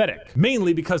sympathetic,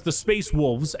 mainly because the Space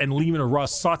Wolves and Leman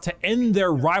Russ sought to end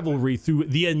their rivalry through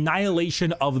the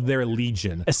annihilation of their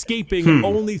legion, escaping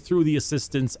only through the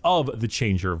assistance of the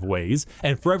Changer of Ways,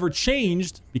 and forever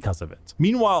changed because of it.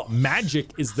 Meanwhile, magic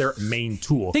is their main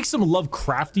tool. Take some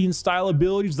Lovecraftian style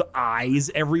abilities, the eyes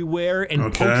everywhere,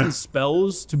 and potent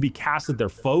spells to be cast at their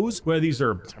foes, whether these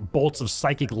are bolts of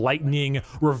psychic lightning,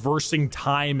 reversing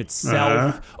time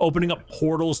itself, opening up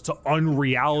portals to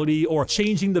unreality, or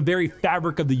changing the very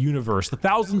fabric of the universe. The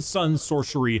Thousand Suns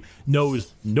sorcery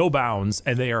knows no bounds,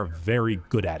 and they are very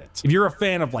good at it. If you're a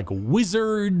fan of like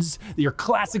wizards, your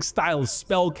classic style of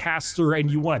spellcaster, and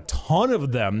you want a ton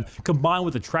of them, combined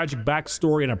with a tragic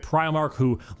backstory and a Primarch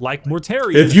who, like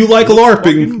Mortarian, if you like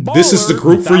LARPing, think this is the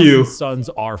group for you. Sons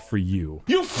are for you.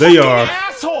 You They fucking are.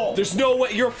 asshole! There's no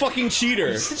way. You're a fucking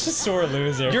cheater. Such a sore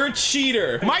loser. You're a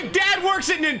cheater. My dad works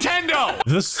at Nintendo.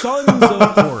 The Sons of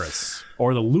Horus,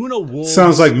 or the Luna Wolves.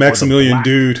 Sounds like or the Maximilian, Black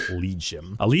dude.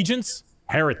 Legion. Allegiance,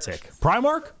 heretic.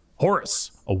 Primarch,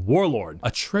 Horus, a warlord,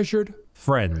 a treasured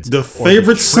friend. The or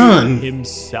favorite betrayer son.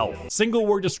 himself. Single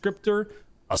word descriptor,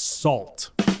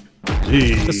 assault.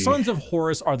 Hey. The Sons of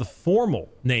Horus are the formal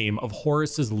name of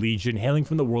Horus's legion, hailing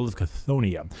from the world of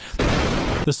Chthoniya.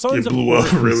 The Sons of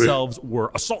Horus themselves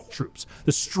were assault troops.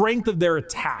 The strength of their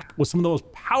attack was some of the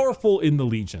most powerful in the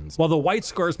legions. While the White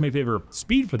Scars may favor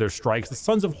speed for their strikes, the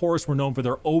Sons of Horus were known for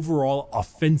their overall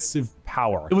offensive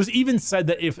power. It was even said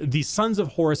that if the Sons of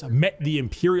Horus met the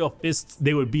Imperial Fists,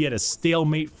 they would be at a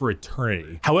stalemate for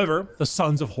eternity. However, the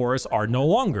Sons of Horus are no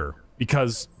longer,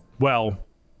 because, well,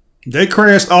 they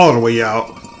crashed all the way out.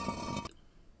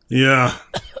 Yeah.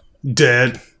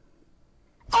 Dead.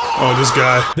 Oh, this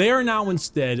guy. They are now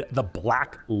instead the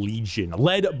Black Legion,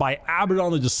 led by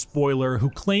Abaddon the Despoiler, who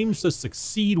claims to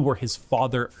succeed where his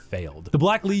father failed. The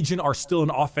Black Legion are still an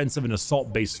offensive and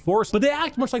assault-based force, but they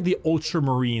act much like the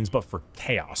Ultramarines, but for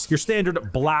chaos. Your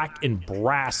standard black and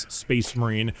brass Space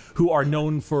Marine, who are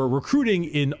known for recruiting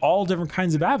in all different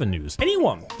kinds of avenues.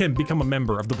 Anyone can become a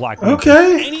member of the Black Legion.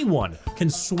 Okay. Anyone can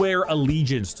swear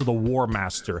allegiance to the War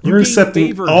Master. You're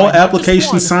accepting all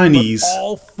application signees.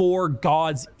 All four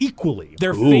gods equally.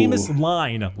 Their famous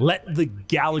line, "Let the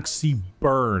galaxy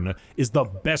burn," is the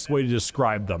best way to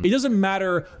describe them. It doesn't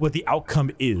matter what the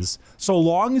outcome is. So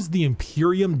long as the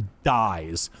Imperium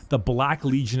dies, the Black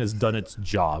Legion has done its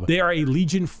job. They are a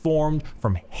legion formed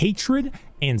from hatred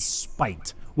and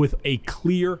spite, with a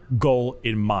clear goal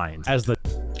in mind.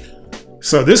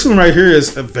 So this one right here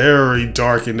is very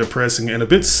dark and depressing and a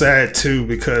bit sad too,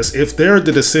 because if they're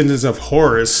the descendants of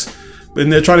Horus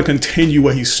and they're trying to continue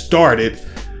what he started,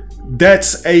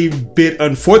 that's a bit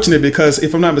unfortunate, because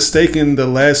if I'm not mistaken, the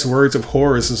last words of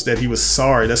Horus is that he was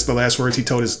sorry. That's the last words he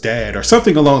told his dad, or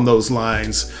something along those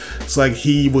lines. It's like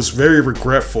he was very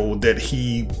regretful that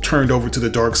he turned over to the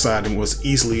dark side and was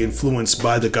easily influenced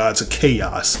by the gods of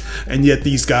chaos. And yet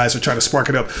these guys are trying to spark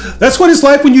it up. That's what it's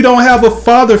like when you don't have a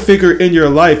father figure in your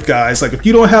life, guys. Like if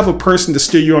you don't have a person to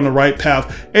steer you on the right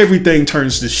path, everything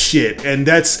turns to shit. And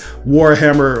that's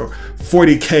Warhammer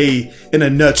 40K in a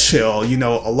nutshell. You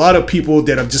know, a lot of people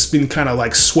that have just been kind of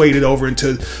like swayed over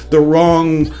into the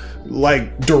wrong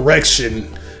like direction.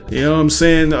 You know what I'm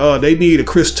saying? They need a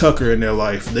Chris Tucker in their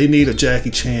life. They need a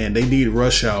Jackie Chan. They need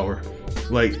Rush Hour.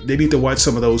 Like, they need to watch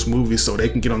some of those movies so they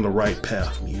can get on the right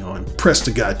path, you know, and press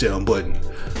the goddamn button.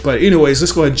 But anyways,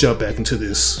 let's go ahead and jump back into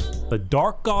this. The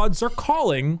Dark Gods are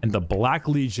calling, and the Black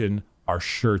Legion are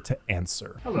sure to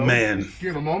answer. Hello. Man. Do you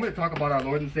have a moment to talk about our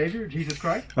Lord and Savior, Jesus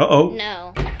Christ? Uh-oh.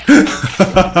 No.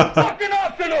 Fucking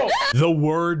optional! The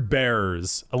Word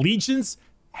Bearers. Allegiance,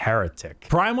 heretic.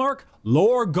 Primarch,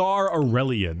 Lorgar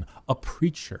Aurelian, a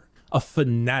preacher, a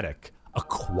fanatic, a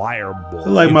choir boy.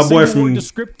 Like my boy from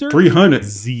 300.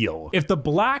 Zeal. If the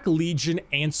Black Legion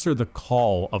answer the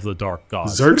call of the Dark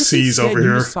Gods, Xerxes over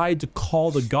here, decide to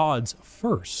call the gods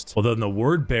first, well then the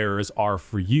Word Bearers are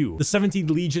for you. The 17th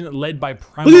Legion, led by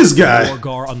Primarch this guy,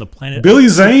 Lorgar on the planet Billy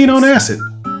Zane on acid.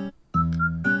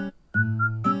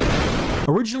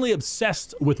 Originally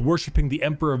obsessed with worshipping the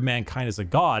Emperor of Mankind as a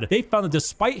god, they found that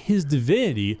despite his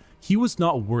divinity, he was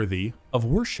not worthy of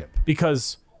worship,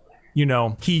 because, you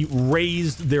know, he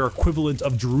raised their equivalent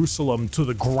of Jerusalem to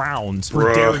the ground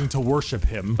for daring to worship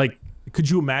him. Like, could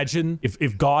you imagine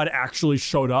if God actually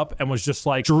showed up and was just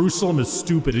like, Jerusalem is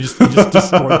stupid, and just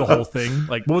destroyed the whole thing?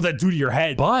 Like, what would that do to your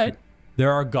head? But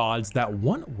there are gods that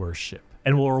want worship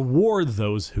and will reward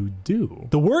those who do.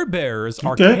 The Word Bearers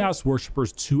are chaos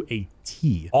worshippers to a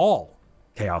T. All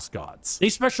chaos gods. They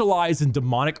specialize in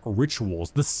demonic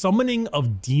rituals, the summoning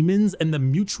of demons, and the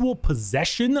mutual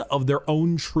possession of their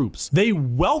own troops. They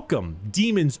welcome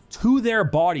demons to their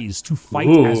bodies to fight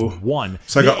as one.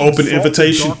 It's like an open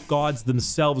invitation. The dark gods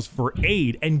themselves for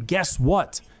aid, and guess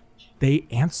what? They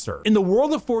answer. In the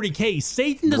world of 40K,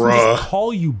 Satan doesn't just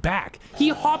call you back. He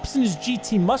hops in his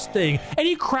GT Mustang and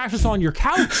he crashes on your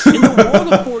couch. In the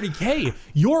world of 40K,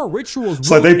 your rituals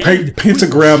it's like they paint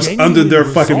pentagrams under their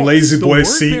fucking lazy boy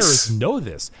seats. The Word Bearers know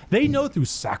this. They know through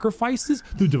sacrifices,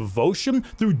 through devotion,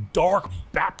 through dark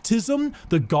baptism,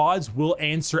 the gods will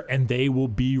answer and they will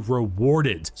be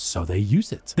rewarded. So they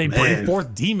use it. They bring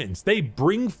forth demons. They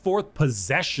bring forth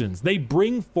possessions. They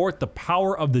bring forth the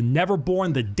power of the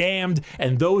Neverborn, the damned,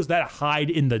 and those that hide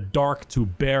in the dark to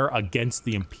bear against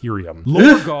the Imperium.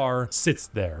 Lorgar sits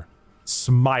there,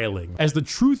 smiling, as the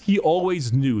truth he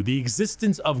always knew, the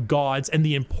existence of gods and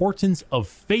the importance of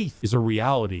faith, is a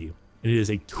reality and it is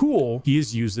a tool he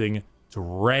is using to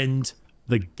rend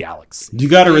the galaxy. You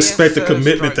gotta respect the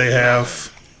commitment they have.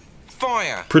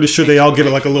 Fire. Pretty sure they all get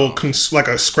like a little, like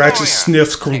a scratch and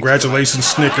sniff congratulations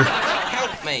snicker.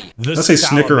 Help me. The I say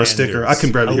snicker or sticker. I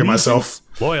can barely hear myself.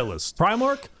 Loyalist.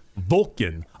 Primarch,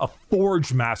 Vulcan, a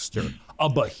Forge Master, a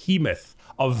Behemoth,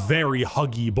 a very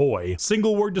huggy boy.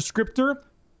 Single word descriptor,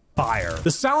 fire. The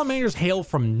Salamanders hail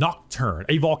from Nocturne,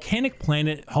 a volcanic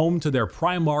planet home to their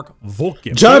Primarch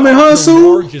Vulcan. They are the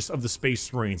largest of the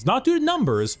Space Marines, not due to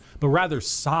numbers, but rather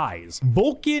size.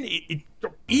 Vulcan,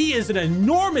 he is an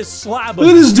enormous slab of look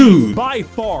at this dude. By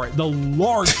far the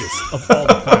largest of all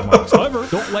the Primarchs. However,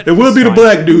 don't let it will be the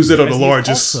black dudes that are the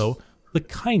largest. Also, the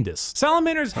kindest.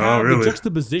 Salamanders have the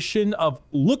juxtaposition of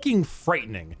looking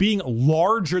frightening, being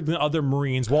larger than other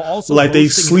Marines, while also like they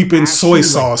sleep in soy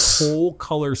sauce, full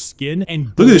color skin,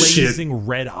 and blazing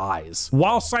red eyes,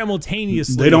 while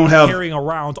simultaneously carrying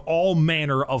around all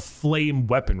manner of flame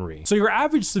weaponry. So your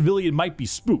average civilian might be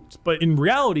spooked, but in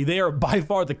reality, they are by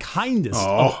far the kindest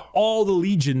of all the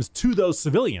legions to those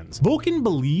civilians. Vulcan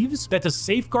believes that to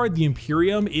safeguard the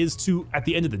Imperium is to, at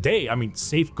the end of the day,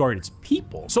 safeguard its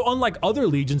people. So unlike other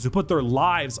legions who put their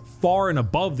lives far and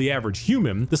above the average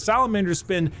human, the Salamanders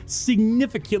spend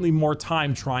significantly more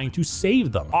time trying to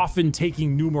save them, often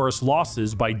taking numerous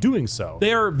losses by doing so.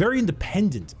 They are very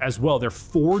independent as well. They're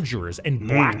forgers and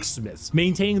blacksmiths,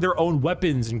 maintaining their own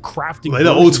weapons and crafting. Like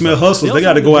the ultimate hustlers, they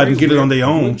got to go out and get it on their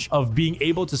own. Of being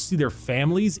able to see their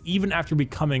families even after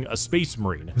becoming a Space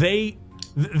Marine.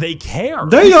 They care.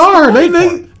 They are. They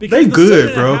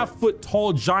good, bro. 7.5-foot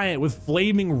tall giant with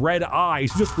flaming red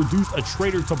eyes who just reduced a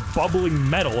traitor to bubbling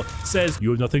metal says,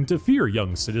 "You have nothing to fear,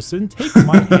 young citizen. Take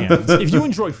my hands." If you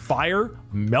enjoy fire,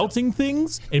 melting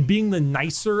things, and being the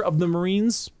nicer of the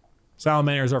Marines,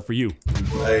 Salamanders are for you.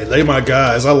 Hey, they my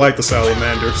guys. I like the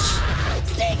Salamanders.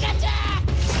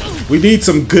 We need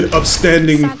some good,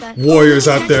 upstanding warriors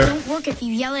out there. Don't work if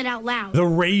you yell it out loud. The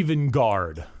Raven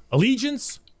Guard.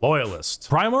 Allegiance, Loyalist.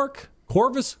 Primarch,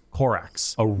 Corvus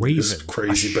Corax. A Raven, this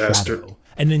crazy bastard.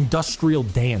 An industrial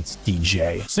dance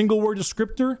DJ. Single word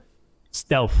descriptor,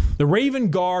 stealth. The Raven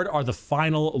Guard are the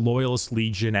final Loyalist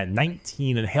Legion at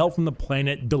 19 and hail from the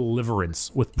planet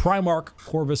Deliverance with Primarch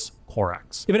Corvus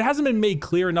Corax. If it hasn't been made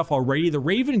clear enough already, the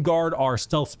Raven Guard are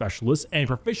stealth specialists and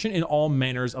proficient in all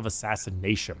manners of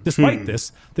assassination. Despite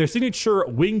this, their signature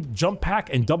winged jump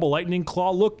pack and double lightning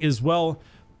claw look is, well,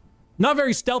 not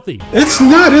very stealthy. It's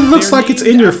not. It looks like it's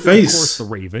in your face. Of course, the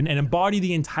Raven, and embody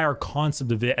the entire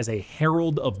concept of it as a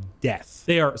herald of death.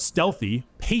 They are stealthy,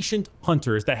 patient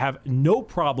hunters that have no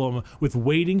problem with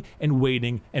waiting and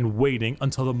waiting and waiting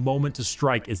until the moment to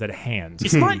strike is at hand.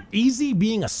 It's not easy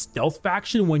being a stealth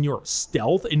faction when your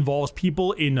stealth involves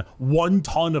people in 1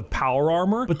 ton of power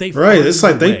armor, but they it's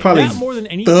like they probably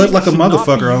thud like a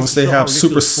motherfucker unless they have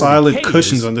super silent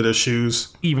cushions under their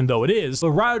shoes. Even though it is,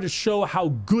 but rather to show how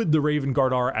good the Raven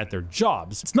Guard are at their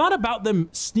jobs. It's not about them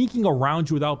sneaking around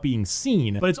you without being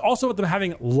seen, but it's also about them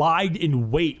having lied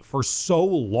in wait for so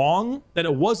long that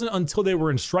it wasn't until they were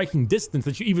in striking distance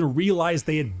that you even realized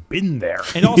they had been there.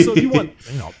 And also, if you want,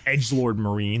 edgelord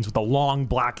Marines with a long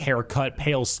black haircut,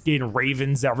 pale skin,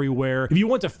 ravens everywhere, if you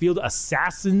want to field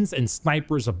assassins and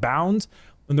snipers abound,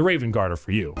 then the Raven Guard are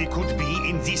for you. He could be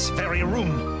in this very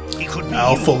room. He could be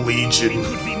Alpha Legion. He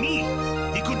could be me.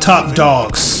 He could Top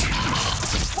dogs.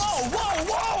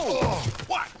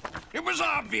 What? It was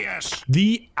obvious.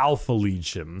 The Alpha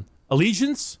Legion.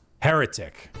 Allegiance,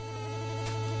 Heretic.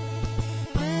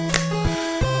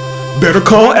 Better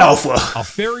call Alpha.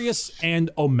 Alfarius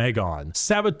and Omegon.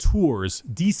 Saboteurs,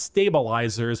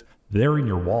 destabilizers, they're in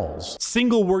your walls.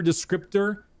 Single word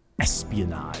descriptor,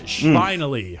 espionage.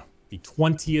 Finally, the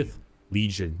 20th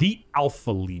Legion, the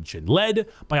Alpha Legion, led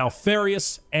by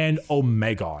Alfarius and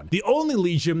Omegon. The only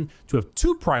Legion to have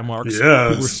 2 Primarchs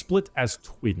who were split as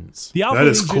twins. The Alpha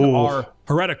Legion are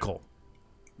heretical,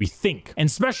 we think, and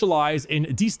specialize in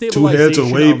destabilization 2 heads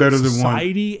are way better than 1.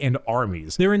 Society and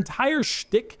armies. Their entire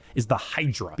shtick is the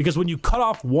Hydra, because when you cut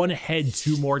off 1 head,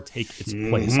 2 more take its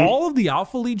place. All of the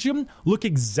Alpha Legion look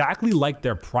exactly like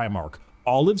their Primarch.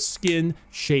 Olive skin,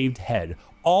 shaved head.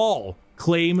 All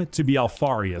claim to be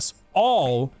Alfarius.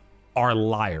 All are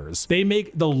liars. They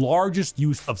make the largest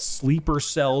use of sleeper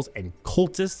cells and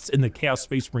cultists in the Chaos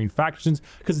Space Marine factions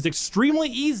because it's extremely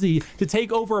easy to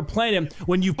take over a planet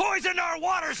when you poison our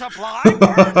water supply,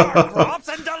 burn our crops,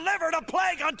 and deliver the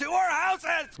plague unto our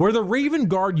houses. Where the Raven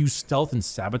Guard use stealth and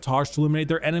sabotage to eliminate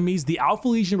their enemies, the Alpha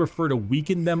Legion prefer to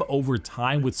weaken them over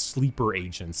time with sleeper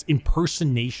agents,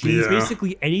 impersonations,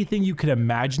 basically anything you can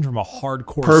imagine from a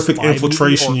hardcore perfect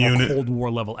infiltration unit, Cold War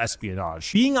level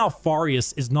espionage. Being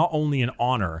Alfarius is not only only an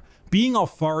honor. Being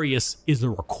Alfarius is a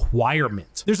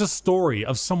requirement. There's a story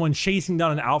of someone chasing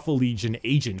down an Alpha Legion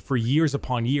agent for years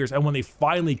upon years, and when they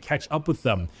finally catch up with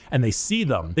them and they see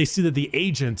them, they see that the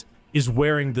agent is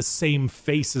wearing the same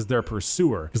face as their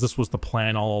pursuer, because this was the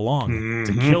plan all along,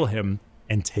 to kill him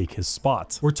and take his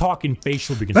spot. We're talking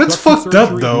facial reconstruction. That's fucked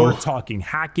surgery, up, though. We're talking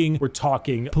hacking. We're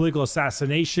talking political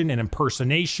assassination and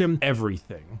impersonation.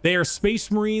 Everything. They are Space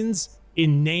Marines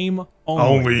in name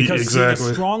only. Because exactly.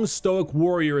 being a strong stoic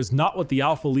warrior is not what the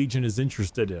Alpha Legion is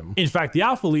interested in. In fact, the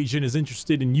Alpha Legion is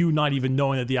interested in you not even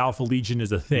knowing that the Alpha Legion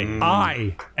is a thing.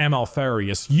 I am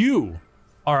Alfarius. You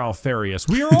are Alfarius.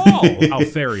 We are all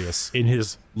Alfarius in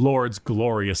his Lord's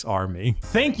glorious army.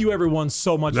 Thank you everyone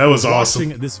so much for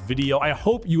watching this video. I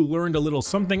hope you learned a little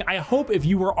something. I hope if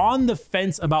you were on the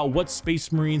fence about what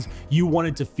Space Marines you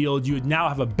wanted to field, you would now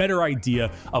have a better idea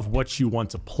of what you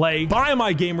want to play. Buy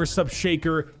my Gamer Sub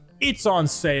Shaker. It's on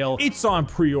sale. It's on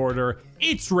pre-order.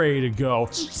 It's ready to go.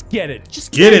 Just get it.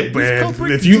 Just get it, man.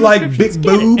 If you like big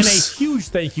boobs. And a huge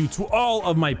thank you to all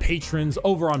of my patrons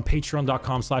over on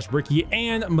patreon.com/Bricky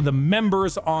and the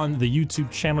members on the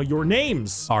YouTube channel. Your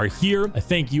names are here. I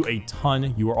thank you a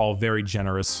ton. You are all very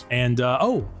generous. And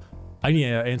oh, I need to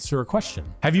answer a question.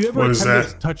 Have you ever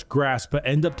attempted to touch grass but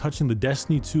end up touching the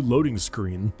Destiny 2 loading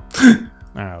screen?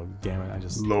 Oh, damn it. I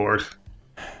just... Lord.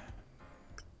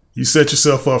 You set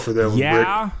yourself up for that one,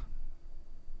 yeah. Brick.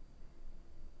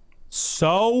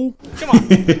 So? Come on.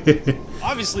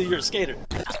 Obviously, you're a skater.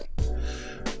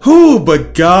 Whew,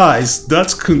 but guys,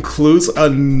 that concludes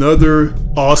another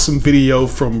awesome video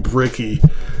from Bricky.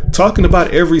 Talking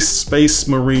about every Space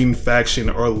Marine faction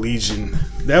or Legion.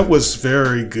 That was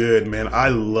very good, man. I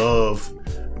love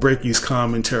Bricky's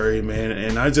commentary, man.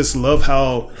 And I just love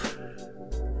how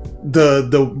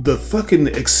the fucking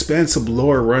expansive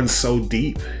lore runs so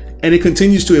deep. And it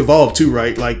continues to evolve too,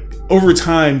 right? Like, over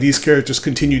time, these characters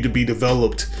continue to be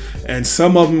developed. And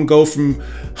some of them go from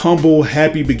humble,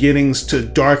 happy beginnings to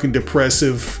dark and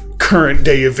depressive current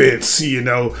day events, you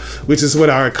know, which is what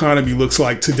our economy looks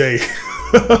like today.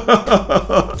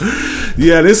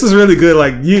 Yeah, this is really good.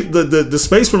 Like, the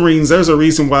Space Marines, there's a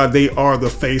reason why they are the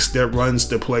face that runs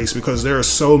the place, because there are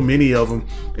so many of them.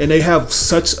 And they have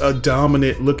such a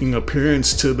dominant looking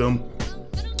appearance to them.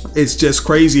 It's just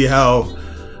crazy how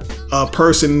a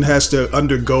person has to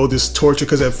undergo this torture,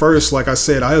 because at first, like I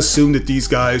said, I assumed that these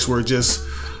guys were just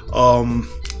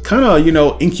kind of, you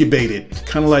know, incubated,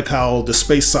 kind of like how the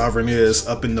Space Sovereign is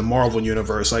up in the Marvel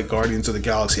universe, like Guardians of the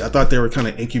Galaxy. I thought they were kind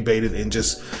of incubated and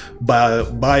just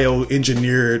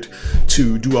bioengineered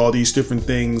to do all these different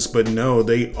things, but no,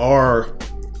 they are,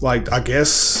 like, I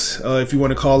guess if you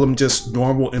want to call them just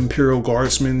normal Imperial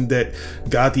Guardsmen that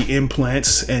got the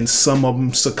implants, and some of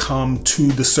them succumbed to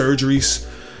the surgeries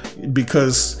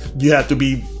because you have to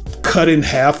be cut in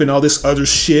half and all this other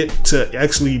shit to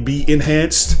actually be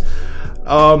enhanced.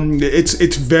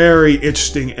 It's very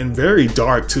interesting and very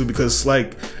dark too, because,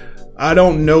 like, I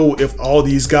don't know if all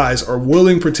these guys are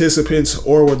willing participants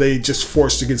or were they just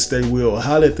forced against their will.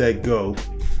 How did that go?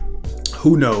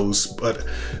 Who knows? But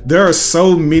there are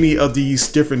so many of these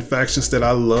different factions that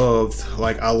I love.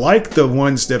 Like, I like the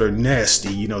ones that are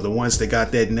nasty, you know, the ones that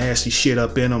got that nasty shit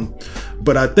up in them.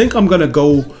 But I think I'm gonna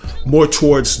go more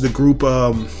towards the group,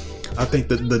 I think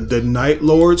the Night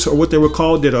Lords, or what they were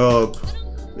called, that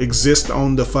exist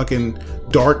on the fucking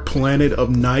dark planet of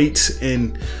night,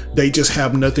 and they just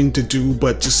have nothing to do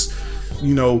but just,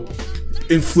 you know,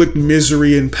 inflict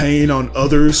misery and pain on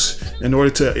others in order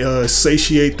to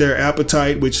satiate their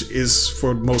appetite, which is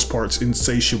for the most parts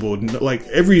insatiable. Like,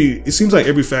 it seems like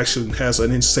every faction has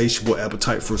an insatiable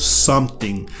appetite for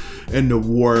something in the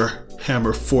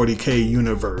Warhammer 40k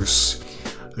universe.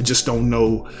 I just don't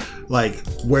know, like,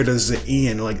 where does it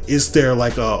end? Like, is there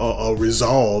like a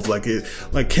resolve? Like,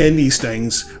 can these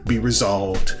things be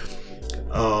resolved?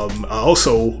 I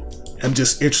also am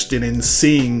just interested in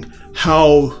seeing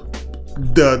how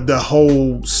the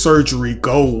whole surgery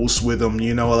goes with them,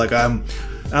 you know. Like, I'm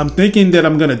thinking that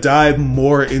I'm gonna dive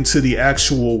more into the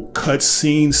actual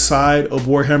cutscene side of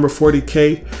Warhammer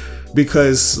 40k,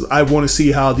 because I want to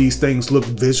see how these things look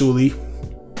visually,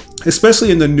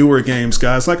 especially in the newer games,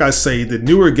 guys. Like I say, the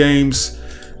newer games,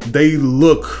 they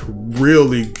look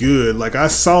really good. Like, I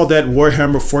saw that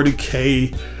Warhammer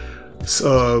 40k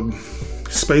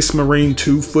Space Marine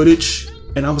 2 footage,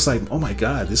 and I was like, oh my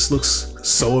god, this looks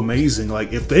so amazing.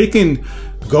 Like, if they can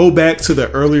go back to the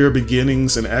earlier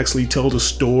beginnings and actually tell the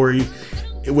story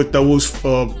with those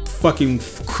fucking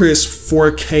crisp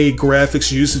 4K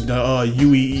graphics using the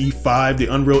UEE 5, the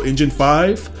Unreal Engine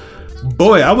 5,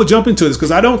 boy, I would jump into this,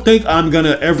 because I don't think I'm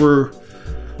gonna ever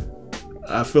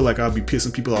I feel like I'll be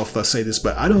pissing people off if I say this,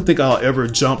 but I don't think I'll ever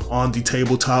jump on the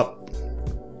tabletop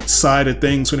side of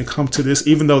things when it comes to this,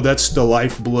 even though that's the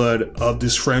lifeblood of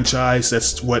this franchise.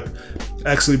 That's what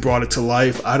actually brought it to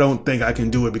life. I don't think I can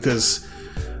do it because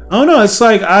I don't know, it's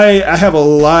like I have a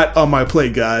lot on my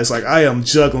plate, guys. Like, I am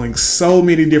juggling so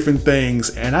many different things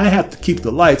and I have to keep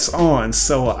the lights on,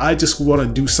 so I just want to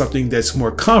do something that's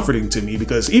more comforting to me,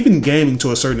 because even gaming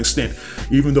to a certain extent,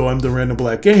 even though I'm the random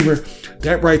black gamer,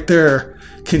 that right there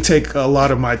can take a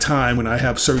lot of my time when I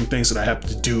have certain things that I have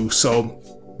to do. So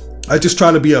I just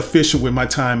try to be efficient with my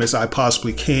time as I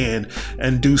possibly can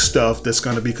and do stuff that's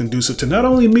going to be conducive to not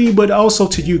only me, but also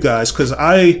to you guys, because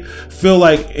I feel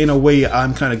like in a way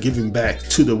I'm kind of giving back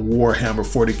to the Warhammer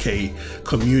 40k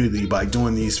community by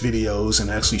doing these videos and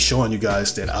actually showing you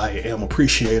guys that I am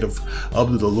appreciative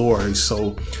of the lore.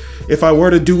 So if I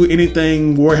were to do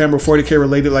anything Warhammer 40k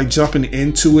related, like jumping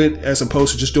into it as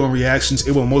opposed to just doing reactions,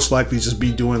 it will most likely just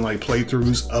be doing like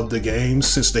playthroughs of the games,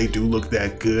 since they do look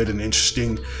that good and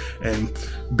interesting, and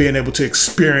being able to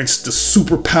experience the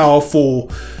super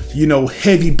powerful, you know,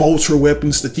 heavy bolter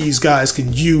weapons that these guys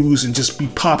can use, and just be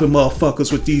popping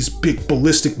motherfuckers with these big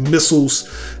ballistic missiles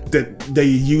that they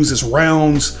use as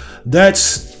rounds.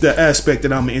 That's the aspect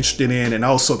that I'm interested in, and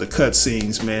also the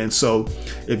cutscenes, man. So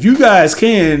if you guys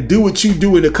can do what you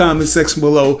do in the comment section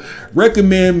below,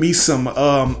 recommend me some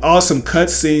awesome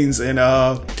cutscenes, and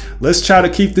let's try to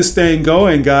keep this thing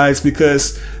going, guys,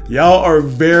 because y'all are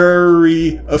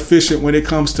very efficient when it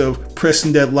comes to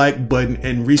pressing that like button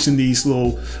and reaching these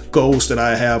little goals that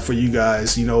I have for you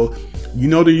guys. You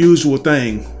know the usual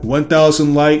thing,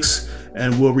 1,000 likes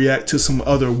and we'll react to some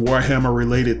other Warhammer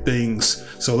related things.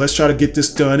 So let's try to get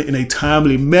this done in a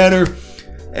timely manner,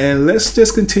 and let's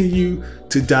just continue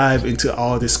to dive into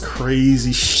all this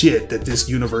crazy shit that this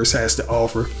universe has to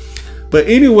offer. But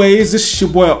anyways, this is your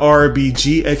boy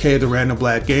RBG, aka the Random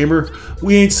Black Gamer.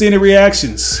 We ain't seen the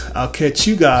reactions. I'll catch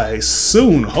you guys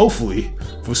soon, hopefully,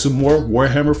 for some more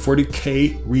Warhammer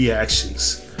 40k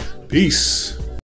reactions. Peace.